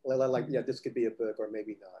 Yeah, this could be a book or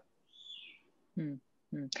maybe not.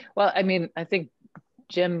 Well, I think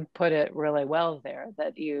Jim put it really well there,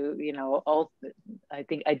 that I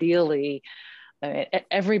think ideally,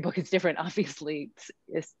 every book is different. Obviously,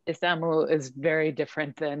 Isamu is very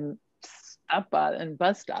different than Appa and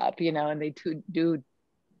Bus Stop, and they do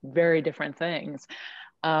very different things.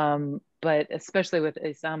 But especially with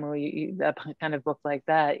Isamu, that kind of book like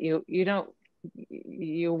that, you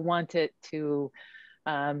want it to,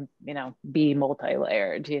 be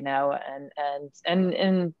multi-layered,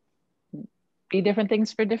 and be different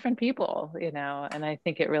things for different people, and I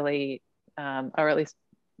think it really, or at least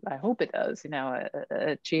I hope it does,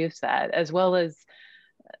 achieves that, as well as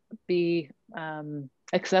be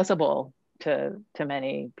accessible to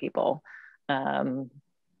many people, and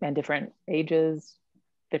different ages,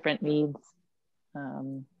 different needs.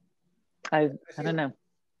 I don't know.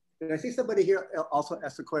 And I see somebody here also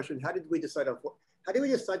asked a question: How did we decide the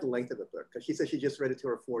length of the book? Because she said she just read it to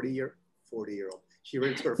her 40-year-old. She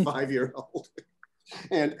read it to her 5-year-old,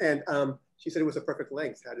 and she said it was a perfect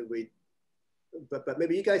length. How did we? But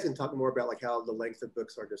maybe you guys can talk more about how the length of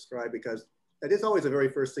books are described, because that is always the very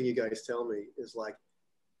first thing you guys tell me is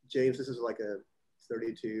James, this is like a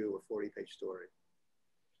 32 or 40-page story.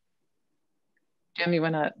 Jim, you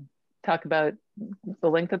want to talk about the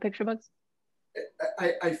length of picture books?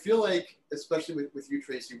 I feel like, especially with you,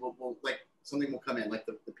 Tracy, we'll like something will come in, like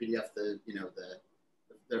the PDF, the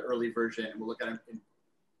early version, and we'll look at it and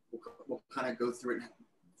we'll kind of go through it and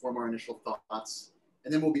form our initial thoughts,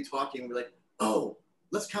 and then we'll be talking. We're like, oh,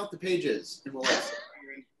 let's count the pages, and we'll like.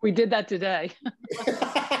 We did that today.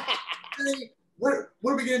 Hey, what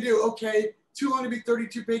are we gonna do? Okay, too long to be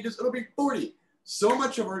 32 pages. It'll be 40. So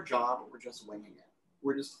much of our job, we're just winging it.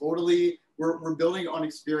 We're just totally we're building on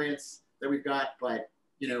experience that we've got, but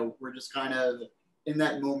we're just kind of in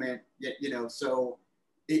that moment. So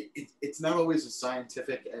it's not always as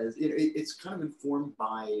scientific as it's kind of informed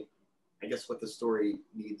by, I guess, what the story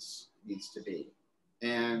needs to be,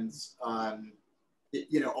 and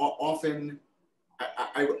often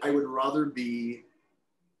I would rather be.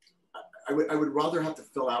 I would rather have to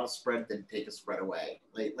fill out a spread than take a spread away.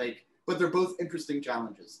 But they're both interesting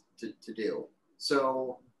challenges to do.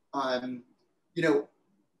 So,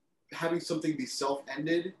 having something be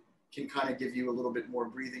self-ended can kind of give you a little bit more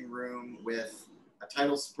breathing room with a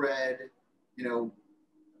title spread, an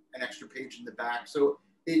extra page in the back. So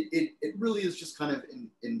it really is just kind of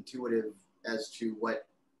intuitive as to what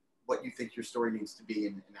you think your story needs to be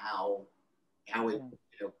and how it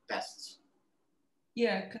best.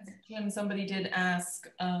 Yeah, because Jim, somebody did ask,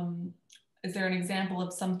 is there an example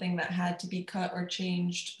of something that had to be cut or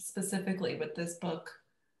changed specifically with this book?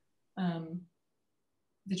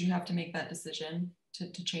 Did you have to make that decision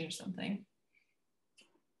to change something?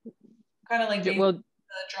 Kind of like the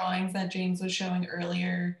drawings that James was showing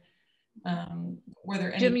earlier. Were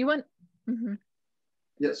there any? Jim, you want? Mm-hmm.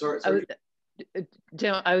 Yeah, sorry.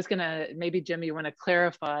 Jim, I was gonna Jim, you want to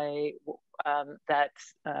clarify that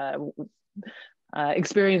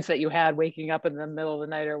experience that you had waking up in the middle of the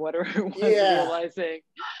night or whatever it was, realizing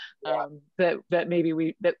that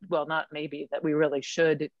maybe that we really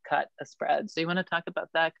should cut a spread. So you want to talk about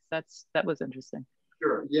that, because that was interesting.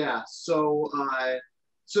 Sure. Yeah. So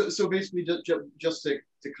so basically just to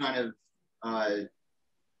kind of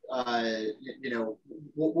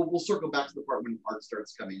we'll circle back to the part when art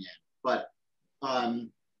starts coming in, but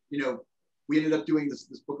we ended up doing this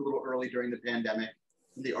book a little early during the pandemic.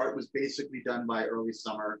 And the art was basically done by early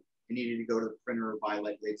summer. I needed to go to the printer by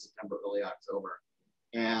like late September, early October.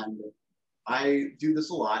 And I do this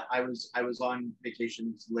a lot. I was on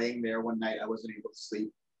vacation, laying there one night. I wasn't able to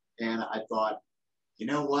sleep. And I thought, you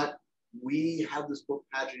know what? We have this book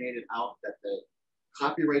paginated out that the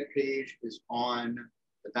copyright page is on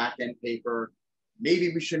the back end paper.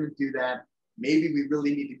 Maybe we shouldn't do that. Maybe we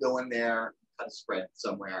really need to go in there and cut a spread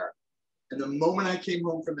somewhere. And the moment I came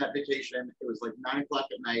home from that vacation, it was like 9 o'clock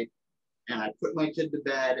at night, and I put my kid to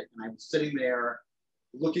bed, and I was sitting there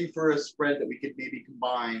looking for a spread that we could maybe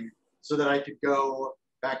combine so that I could go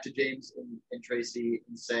back to James and Tracy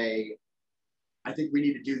and say, I think we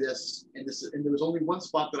need to do this. And there was only one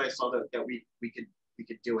spot that I saw that we could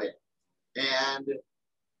do it. And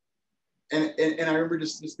I remember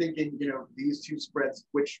just thinking, these two spreads,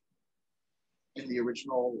 which in the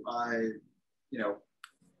original, I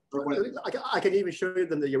can even show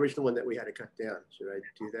them the original one that we had to cut down. Should I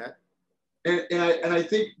do that? And I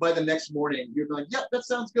think by the next morning, you'd be like, yep, that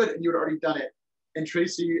sounds good. And you had already done it. And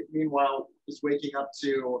Tracy, meanwhile, is waking up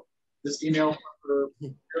to this email from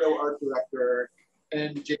her art director.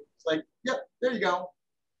 And James is like, yep, there you go.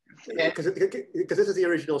 Because this is the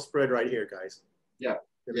original spread right here, guys. Yeah.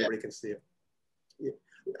 Everybody can see it. Yeah.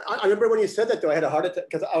 I remember when you said that, though, I had a heart attack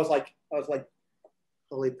because I was like,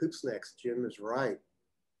 holy poop snacks, Jim is right.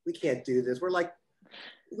 We can't do this.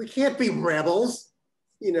 We can't be rebels.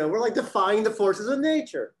 We're like defying the forces of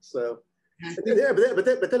nature. So, but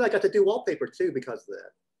then I got to do wallpaper too because of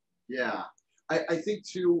that. Yeah, I think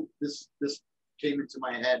too. This came into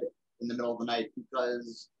my head in the middle of the night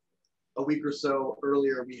because a week or so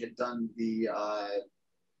earlier we had done the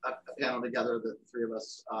a panel together, the three of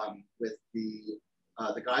us, with the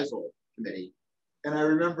Geisel committee, and I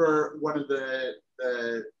remember one of the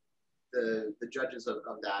judges of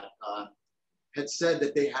that had said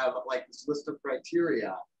that they have like this list of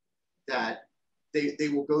criteria that they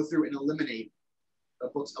will go through and eliminate a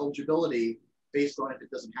book's eligibility based on if it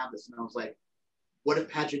doesn't have this. And I was like, what if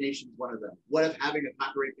pagination is one of them? What if having a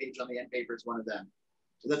copyright page on the end paper is one of them?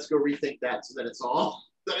 So let's go rethink that so that it's all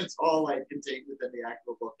like contained within the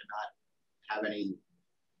actual book and not have any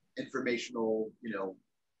informational,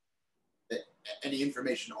 any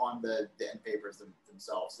information on the end papers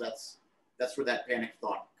themselves. That's where that panic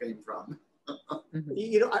thought came from.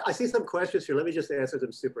 I see some questions here. Let me just answer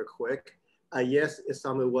them super quick. Yes,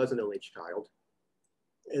 Isamu was an only child.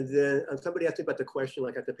 And then somebody asked me about the question,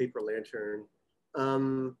 like at the paper lantern.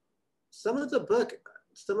 some of the book,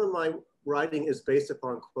 some of my writing is based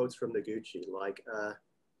upon quotes from Noguchi. Like,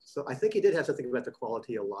 so I think he did have something about the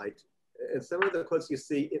quality of light. And some of the quotes you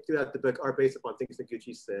see throughout the book are based upon things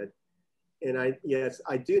Noguchi said. And yes,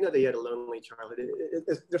 I do know that he had a lonely childhood.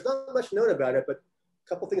 There's not much known about it, but a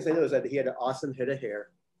couple things I know is that he had an awesome head of hair.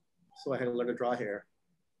 So I had to learn to draw hair.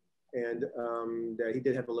 And that he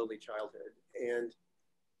did have a lonely childhood. And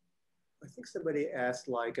I think somebody asked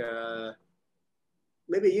like,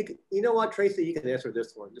 maybe you know what, Tracy, you can answer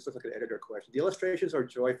this one. This looks like an editor question. The illustrations are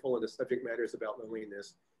joyful and the subject matter is about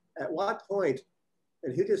loneliness. At what point,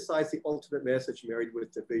 and who decides the ultimate message married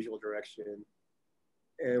with the visual direction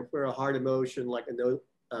and where a hard emotion like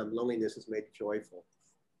loneliness is made joyful?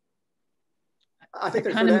 I think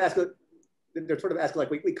they're sort of asking like,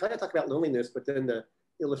 we kind of talk about loneliness, but then the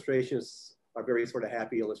illustrations are very sort of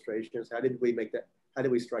happy illustrations. How did we make that? How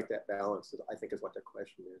did we strike that balance? I think is what the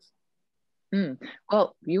question is.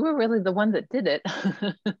 Well, you were really the one that did it.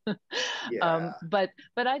 Yeah. But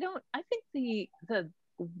I think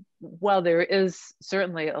while there is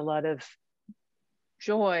certainly a lot of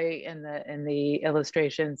joy in the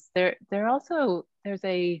illustrations, there's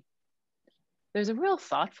a real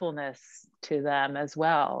thoughtfulness to them as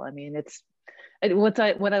well. I mean, what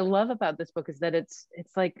I love about this book is that it's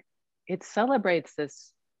like it celebrates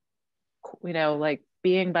this, like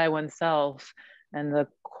being by oneself and the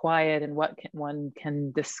quiet and what one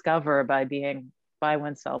can discover by being by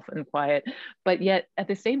oneself and quiet. But yet at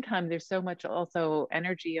the same time, there's so much also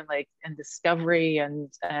energy and discovery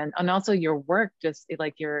and also your work, just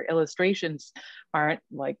like your illustrations aren't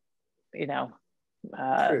like,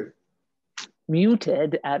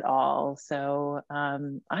 muted at all. So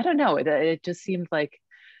I don't know, it just seemed like,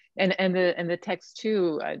 and the text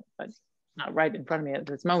too, I'm not right in front of me at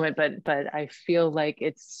this moment, but I feel like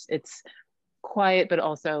it's quiet, but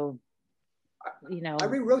also, I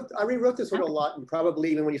rewrote this one a lot, and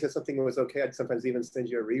probably even when you said something was okay, I'd sometimes even send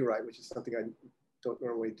you a rewrite, which is something I don't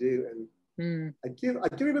normally do. And I do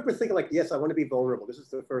remember thinking like, yes, I want to be vulnerable. This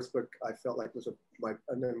is the first book I felt like was an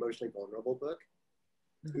emotionally vulnerable book,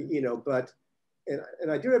 but,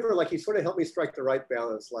 and I do remember like, he sort of helped me strike the right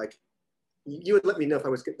balance. Like you would let me know if I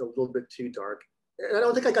was getting a little bit too dark. And I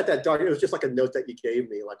don't think I got that dark. It was just like a note that you gave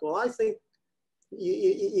me like, well, I think,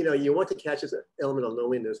 you want to catch this element of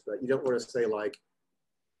loneliness, but you don't want to say like,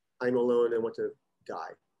 I'm alone and want to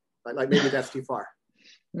die. Like maybe that's too far.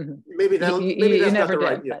 Maybe that's not the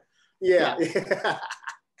right. Yeah.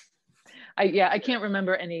 I can't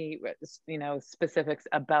remember any specifics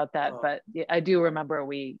about that, but I do remember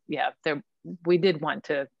we did want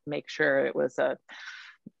to make sure it was the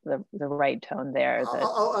right tone there.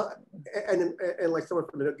 And like someone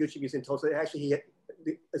from the Noguchi Museum told us, actually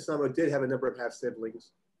Isamu did have a number of half siblings,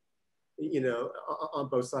 on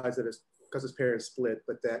both sides of because his parents split,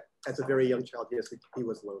 but that as a very young child, yes, he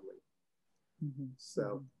was lonely.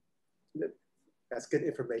 So that's good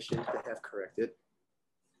information to have corrected.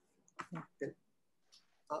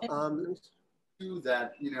 Do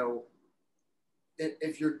that,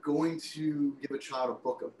 if you're going to give a child a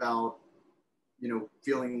book about,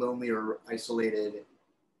 feeling lonely or isolated,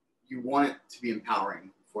 you want it to be empowering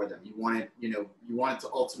for them. You want it, you want it to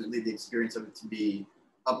ultimately, the experience of it to be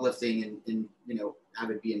uplifting and have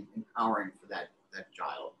it be empowering for that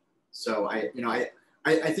child. So I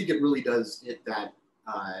think it really does hit that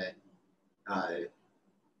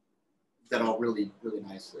that all really, really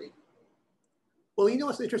nicely. Well,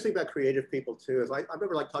 what's interesting about creative people too is I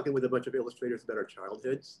remember like talking with a bunch of illustrators about our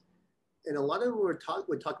childhoods, and a lot of them would talk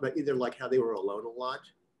about either like how they were alone a lot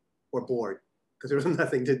or bored because there was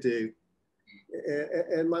nothing to do.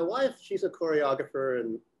 And my wife, she's a choreographer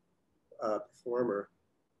and performer.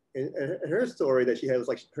 And her story that she had was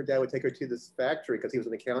like her dad would take her to this factory because he was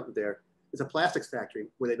an accountant there. It's a plastics factory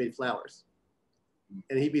where they made flowers.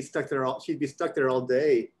 And she'd be stuck there all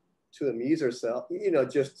day to amuse herself,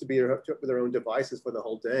 just to be with her own devices for the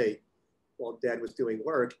whole day while dad was doing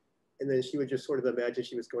work. And then she would just sort of imagine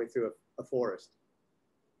she was going through a forest.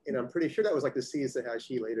 And I'm pretty sure that was like the seeds of how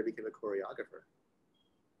she later became a choreographer.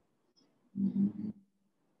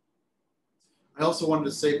 I also wanted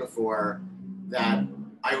to say before that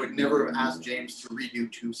I would never have asked James to redo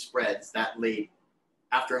 2 spreads that late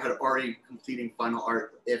after I had already completing final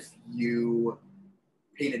art if you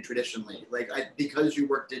painted traditionally. Because you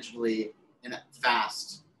work digitally and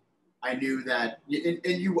fast, I knew that,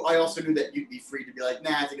 I also knew that you'd be free to be like,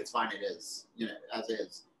 nah, I think it's fine, it is, as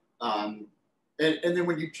is. And then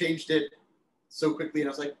when you changed it so quickly, and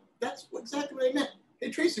I was like, that's exactly what I meant. Hey,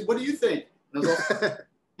 Tracy, what do you think? And I was like,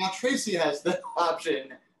 now Tracy has the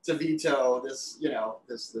option to veto this,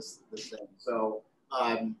 this thing. So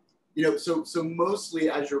you know, so mostly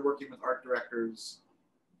as you're working with art directors,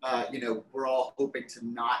 you know, we're all hoping to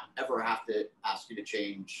not ever have to ask you to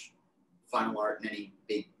change final art in any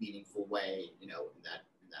big meaningful way, you know, in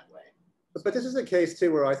that way. But this is a case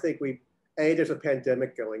too where I think A, there's a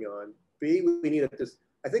pandemic going on. B, we needed this.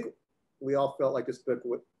 I think we all felt like this book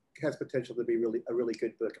has potential to be a really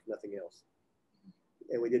good book, if nothing else.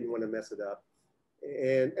 And we didn't want to mess it up.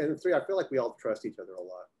 And three, I feel like we all trust each other a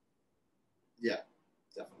lot. Yeah,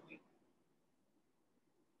 definitely.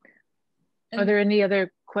 Are there any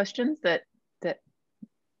other questions that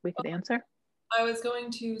we could answer? I was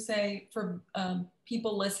going to say for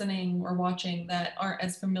people listening or watching that aren't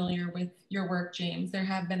as familiar with your work, James, there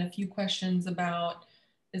have been a few questions about,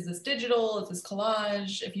 is this digital? Is this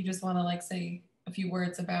collage? If you just want to like say a few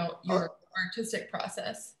words about your artistic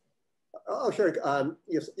process. Oh, sure.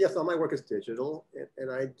 Yes, all my work is digital.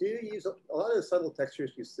 And I do use a lot of the subtle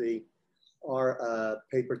textures you see are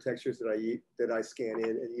paper textures that I scan in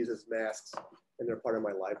and use as masks, and they're part of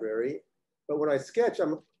my library. But when I sketch,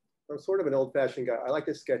 I'm sort of an old-fashioned guy. I like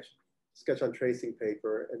to sketch on tracing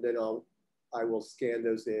paper, and then I will scan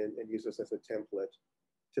those in and use those as a template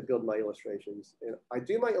to build my illustrations. And I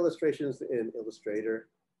do my illustrations in Illustrator.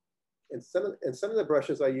 And some of the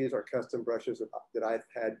brushes I use are custom brushes that I've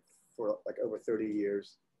had for like over 30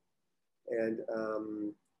 years. And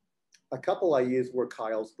a couple I used were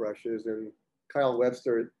Kyle's brushes, and Kyle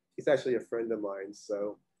Webster, he's actually a friend of mine.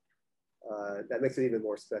 So that makes it even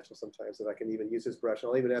more special sometimes that I can even use his brush. And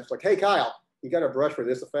I'll even ask like, hey, Kyle, you got a brush for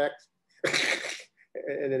this effect?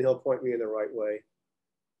 And then he'll point me in the right way.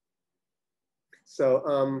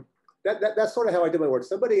 So that's sort of how I do my work.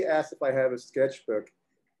 Somebody asked if I have a sketchbook,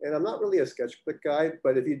 and I'm not really a sketchbook guy,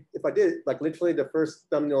 but if I did, like literally the first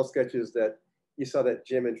thumbnail sketches that you saw that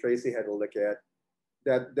Jim and Tracy had to look at,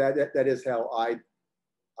 that is how I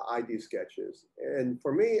do sketches. And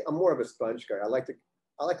for me, I'm more of a sponge guy. I like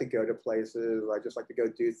to go to places. I just like to go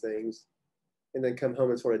do things and then come home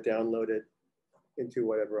and sort of download it into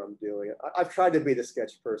whatever I'm doing. I've tried to be the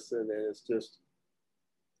sketch person, and it's just,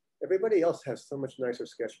 everybody else has so much nicer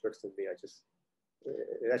sketchbooks than me.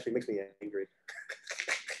 It actually makes me angry.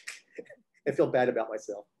 I feel bad about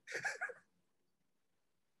myself.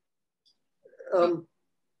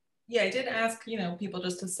 Yeah, I did ask, people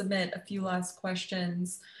just to submit a few last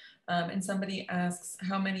questions. And somebody asks,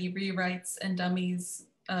 how many rewrites and dummies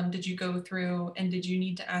did you go through? And did you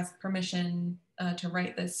need to ask permission to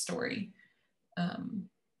write this story?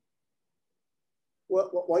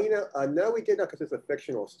 Well, no, we did not, because it's a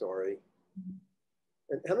fictional story.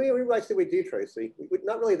 And how many rewrites did we do, Tracy?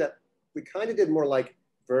 Not really that. We kind of did more like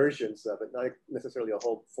versions of it, not necessarily a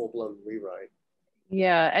whole full-blown rewrite.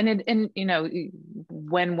 Yeah, and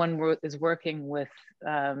when one is working with,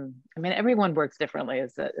 I mean, everyone works differently,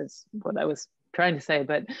 is what I was trying to say,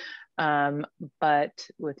 but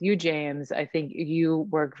with you, James, I think you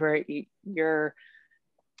work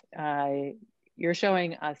you're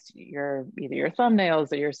showing us either your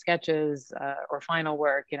thumbnails or your sketches or final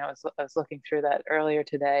work. I was looking through that earlier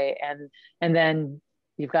today, and then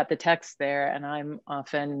you've got the text there, and I'm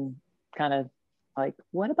often kind of like,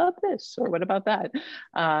 what about this or what about that?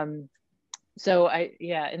 So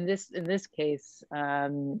in this case,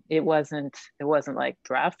 it wasn't like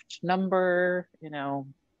draft number 4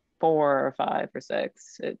 or 5 or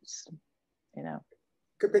 6. It's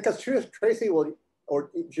because Tracy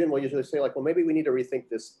or Jim will usually say like, well, maybe we need to rethink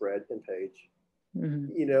this spread and page,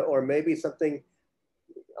 or maybe something.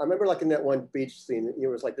 I remember like in that one beach scene, it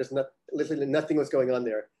was like literally nothing was going on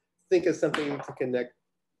there. Think of something to connect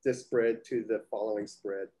this spread to the following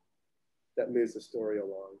spread that moves the story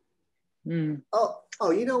along. Like I'll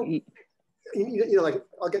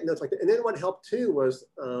get notes like that. And then what helped too was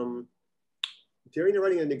during the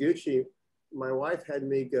writing of Noguchi, my wife had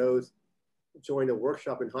me go join a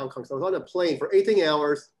workshop in Hong Kong. So I was on a plane for 18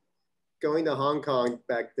 hours going to Hong Kong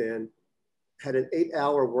back then, had an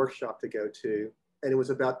 8-hour workshop to go to. And it was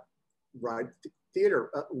about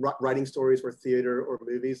writing stories for theater or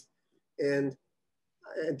movies. And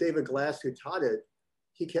David Glass, who taught it,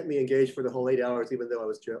 he kept me engaged for the whole 8 hours, even though I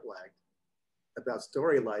was jet lagged, about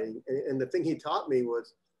storylining. And the thing he taught me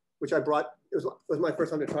was, which I brought, it was my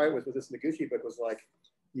first time to try it with this Noguchi book, was like,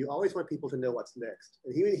 you always want people to know what's next.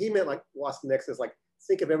 And he meant like what's next is like,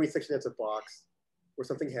 think of every section as a box where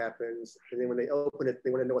something happens. And then when they open it,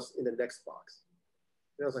 they want to know what's in the next box.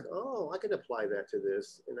 And I was like, oh, I can apply that to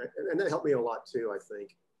this. And that helped me a lot too, I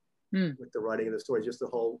think, with the writing of the story, just the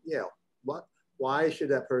whole, why should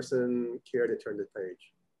that person care to turn the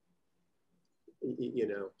page?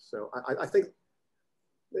 So I think,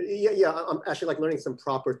 I'm actually like learning some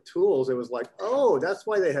proper tools. It was like, oh, that's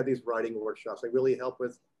why they have these writing workshops. They really help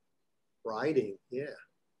with writing, yeah.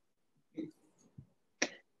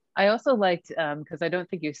 I also liked, because I don't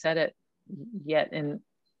think you said it yet in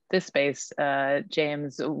this space,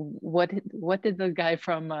 James, what did the guy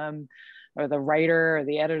from, or the writer or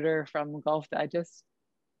the editor from Golf Digest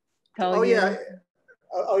tell you? Yeah.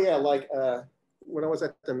 Oh yeah, like when I was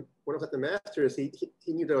at the Masters, he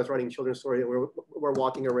knew that I was writing children's story, and we're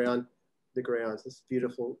walking around the grounds, this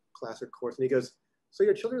beautiful classic course, and he goes, "So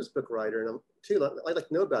you're a children's book writer?" And I'd like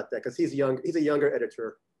to know about that, because he's a younger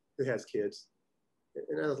editor who has kids.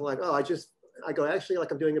 And I was like, "Oh, I go, actually,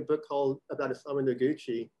 like, I'm doing a book about Isamu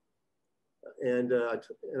Noguchi," and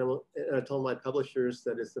I told my publishers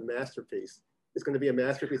that it's a masterpiece. It's going to be a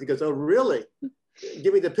masterpiece. He goes, "Oh, really?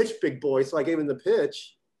 Give me the pitch, big boy." So I gave him the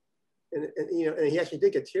pitch, and he actually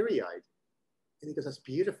did get teary-eyed. And he goes, "That's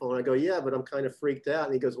beautiful." And I go, "Yeah, but I'm kind of freaked out."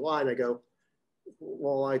 And he goes, "Why?" And I go,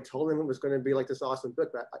 "Well, I told him it was going to be like this awesome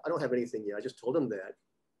book, but I don't have anything yet. I just told him that."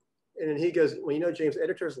 And then he goes, "Well, James,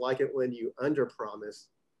 editors like it when you under-promise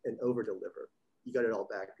and over-deliver. You got it all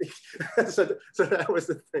back." so that was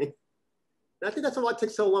the thing. And I think that's why it took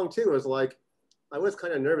so long too. It was like, I was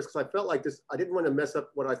kind of nervous because I felt like I didn't want to mess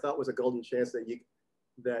up what I thought was a golden chance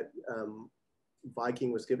that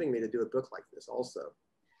Viking was giving me to do a book like this also.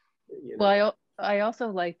 Well, I also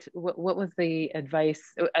liked, what was the advice?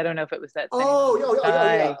 I don't know if it was that same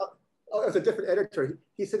yeah. Oh, it was a different editor.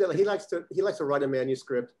 He said that he likes to write a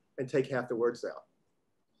manuscript and take half the words out.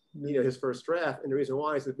 His first draft, and the reason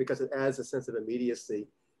why is because it adds a sense of immediacy.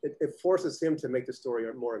 It forces him to make the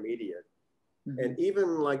story more immediate. Mm-hmm. And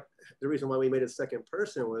even like the reason why we made it second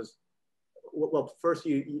person was, well, first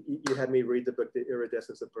you had me read the book The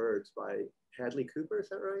Iridescence of Birds by Hadley Cooper, is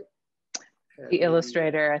that right? The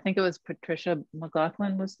illustrator, I think it was Patricia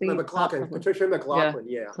McLaughlin was the Patricia McLaughlin,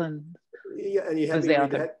 yeah. Yeah, and you had me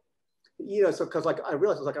read that. So because like I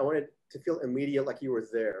realized, I wanted to feel immediate, like you were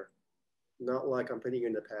there, not like I'm putting you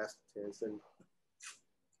in the past tense. And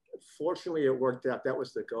fortunately, it worked out. That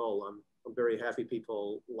was the goal. I'm very happy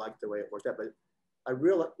people liked the way it worked out. But I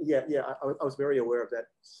realized, I was very aware of that,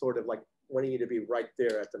 sort of like wanting you to be right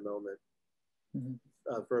there at the moment, mm-hmm.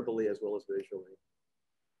 Verbally as well as visually.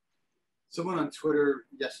 Someone on Twitter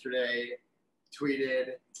yesterday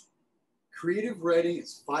tweeted, "Creative writing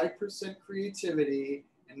is 5% creativity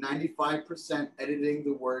and 95% editing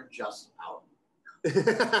the word just out." That's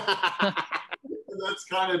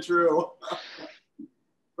kind of true.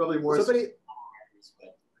 Probably more. Somebody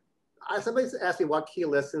asked me what key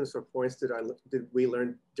lessons or points did we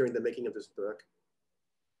learn during the making of this book.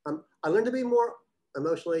 I learned to be more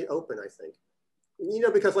emotionally open, I think.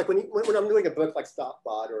 Because like when I'm doing a book like Stop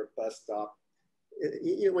Bot or Bus Stop,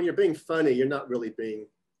 when you're being funny, you're not really being,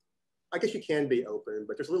 I guess you can be open,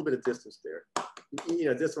 but there's a little bit of distance there.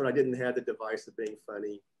 This one I didn't have the device of being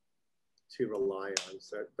funny to rely on.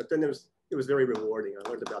 So, but then it was very rewarding. I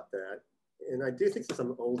learned about that. And I do think since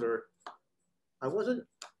I'm older, I wasn't,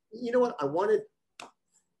 I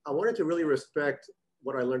wanted to really respect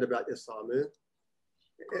what I learned about Isamu.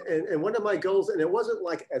 And one of my goals, and it wasn't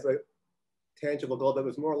like as a tangible goal, but it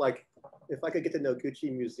was more like, if I could get the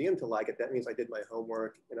Noguchi Museum to like it, that means I did my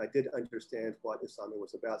homework and I did understand what Isamu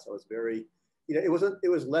was about. So I was very, it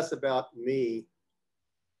was less about me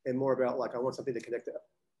and more about like, I want something to connect to.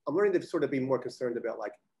 I'm learning to sort of be more concerned about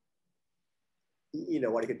like,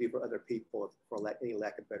 what I could do for other people, for any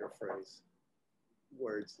lack of better phrase.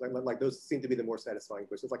 Words, like those seem to be the more satisfying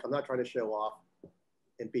questions. Like, I'm not trying to show off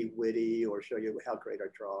and be witty or show you how great I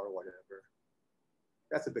draw or whatever.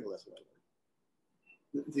 That's a big lesson I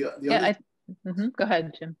learned. Go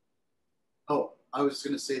ahead, Jim. Oh, I was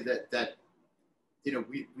going to say that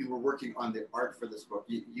we were working on the art for this book.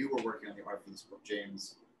 You were working on the art for this book,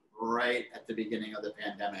 James, right at the beginning of the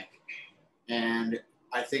pandemic, and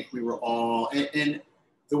I think we were all and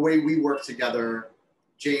the way we work together.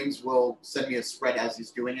 James will send me a spread as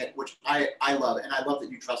he's doing it, which I love, and I love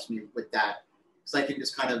that you trust me with that, because I can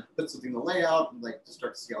just kind of put something in the layout and like just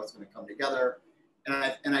start to see how it's going to come together,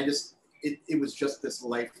 and I just it was just this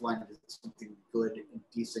lifeline to something good and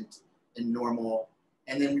decent and normal,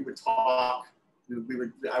 and then we would talk.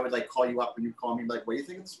 I would like call you up and you'd call me like, "What do you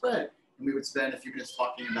think of the spread?" And we would spend a few minutes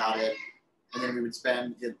talking about it, and then we would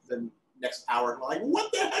spend the next hour like,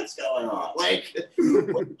 "What the heck's going on? Like,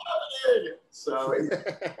 what's happening?" So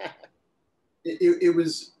it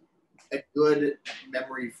was a good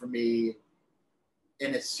memory for me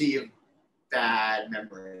in a sea of bad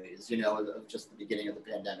memories, of just the beginning of the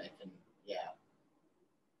pandemic. And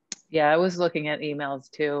yeah, I was looking at emails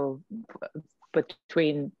too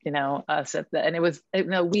between us and it was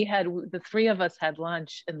we had the three of us had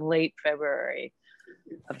lunch in late February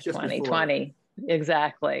of 2020.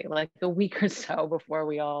 exactly, like a week or so before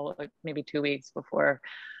we all, like maybe 2 weeks before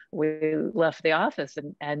we left the office.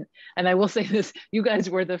 And I will say this, you guys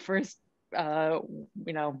were the first,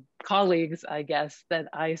 colleagues, I guess, that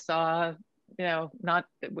I saw, not,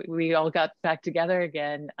 we all got back together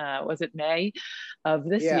again, was it May of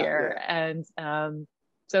this year? Yeah. And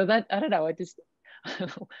so that, I don't know, it just,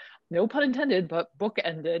 no pun intended, but book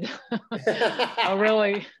ended a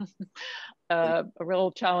really, a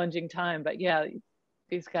real challenging time. But yeah,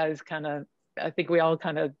 these guys kind of, I think we all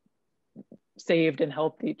kind of saved and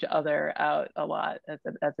helped each other out a lot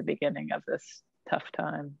at the beginning of this tough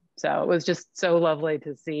time. So it was just so lovely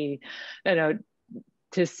to see,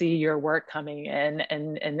 to see your work coming in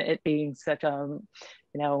and it being such a,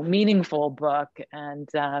 meaningful book. And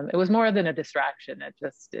it was more than a distraction.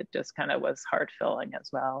 It just kind of was heart filling as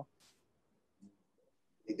well.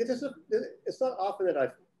 It's not often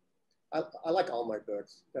that I like all my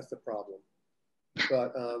books. That's the problem.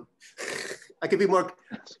 But I could be more,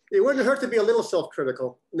 it wouldn't hurt to be a little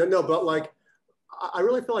self-critical. No, but like, I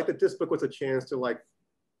really feel like that this book was a chance to like,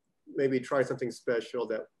 maybe try something special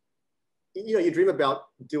that, you dream about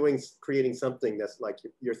creating something that's like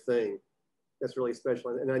your thing, that's really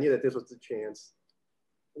special. And I knew that this was the chance.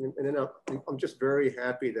 And then I'm just very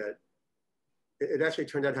happy that it actually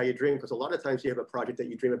turned out how you dream, because a lot of times you have a project that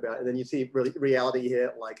you dream about and then you see reality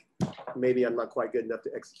hit, like maybe I'm not quite good enough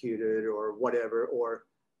to execute it or whatever, or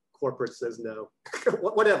corporate says no,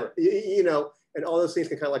 whatever, and all those things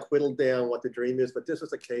can kind of like whittle down what the dream is. But this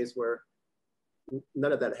was a case where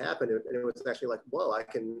none of that happened. And it was actually like, whoa, I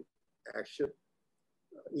can actually,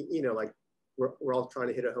 like we're all trying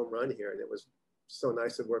to hit a home run here. And it was so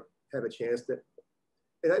nice to have a chance that,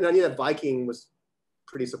 and I knew that Viking was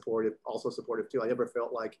pretty supportive, also supportive too. I never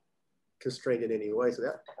felt like constrained in any way. So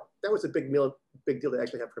that was a big deal to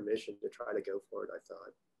actually have permission to try to go for it, I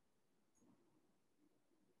thought.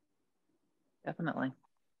 Definitely.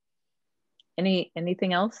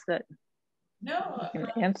 Anything else that No, you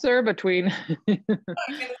can answer between? I'm going to say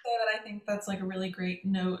that I think that's like a really great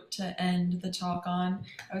note to end the talk on.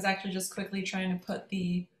 I was actually just quickly trying to put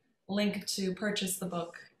the link to purchase the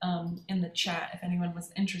book in the chat if anyone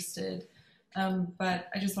was interested. But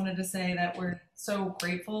I just wanted to say that we're so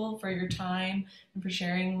grateful for your time and for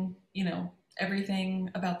sharing,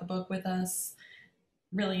 everything about the book with us.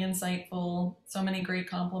 Really insightful. So many great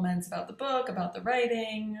compliments about the book, about the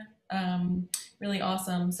writing. Really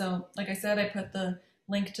awesome. So like I said, I put the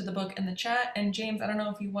link to the book in the chat. And James, I don't know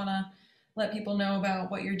if you want to let people know about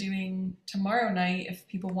what you're doing tomorrow night, if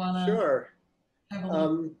people want to Sure. Have a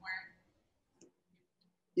little more.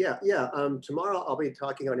 Yeah. Tomorrow I'll be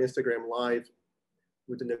talking on Instagram Live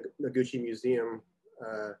with the Noguchi Museum.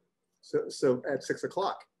 So at 6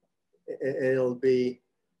 o'clock, and it'll be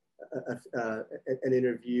an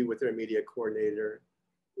interview with their media coordinator,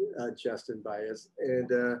 Justin Baez,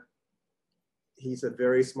 and he's a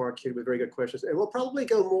very smart kid with very good questions. And we'll probably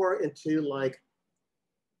go more into like,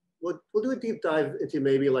 we'll do a deep dive into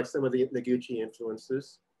maybe like some of the Noguchi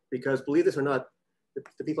influences, because believe this or not,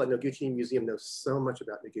 the people at Noguchi Museum know so much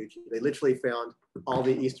about Noguchi. They literally found all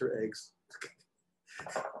the Easter eggs,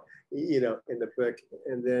 in the book.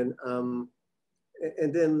 And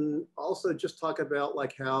then also just talk about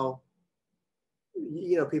like how,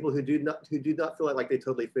 people who do not feel like they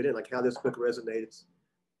totally fit in, like how this book resonates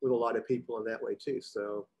with a lot of people in that way too.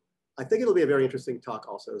 So I think it'll be a very interesting talk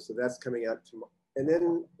also. So that's coming out tomorrow. And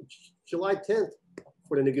then July 10th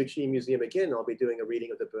for the Noguchi Museum again, I'll be doing a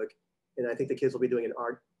reading of the book. And I think the kids will be doing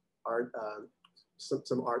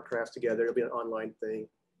some art crafts together. It'll be an online thing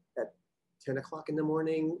at 10 o'clock in the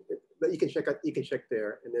morning, but you can check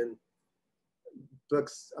there. And then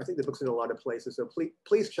books, I think the book's in a lot of places. So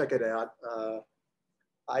please check it out.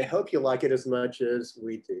 I hope you like it as much as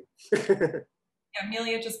we do. Yeah,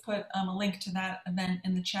 Amelia just put a link to that event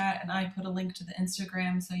in the chat, and I put a link to the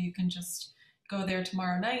Instagram, so you can just go there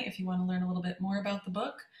tomorrow night if you want to learn a little bit more about the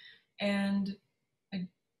book. And I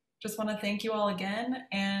just want to thank you all again,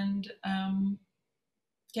 and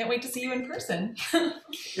can't wait to see you in person.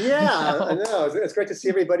 Yeah, I know. It's great to see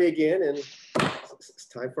everybody again, and it's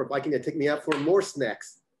time for Viking to take me out for more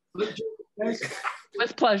snacks. With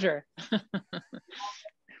pleasure.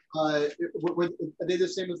 Are they the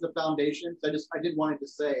same as the foundation? I did wanted to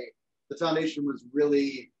say the foundation was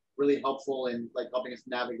really, really helpful in like helping us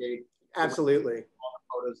navigate. Absolutely. All the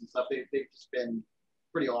photos and stuff. They've just been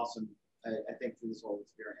pretty awesome, I think, through this whole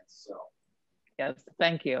experience. So. Yes,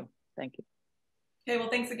 thank you. Thank you. Okay, well,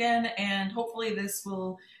 thanks again. And hopefully this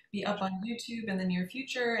will be up on YouTube in the near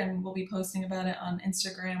future, and we'll be posting about it on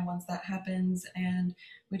Instagram once that happens. And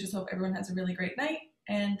we just hope everyone has a really great night.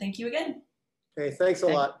 And thank you again. Okay, thanks a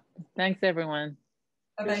lot. Thanks, everyone.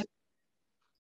 Bye-bye.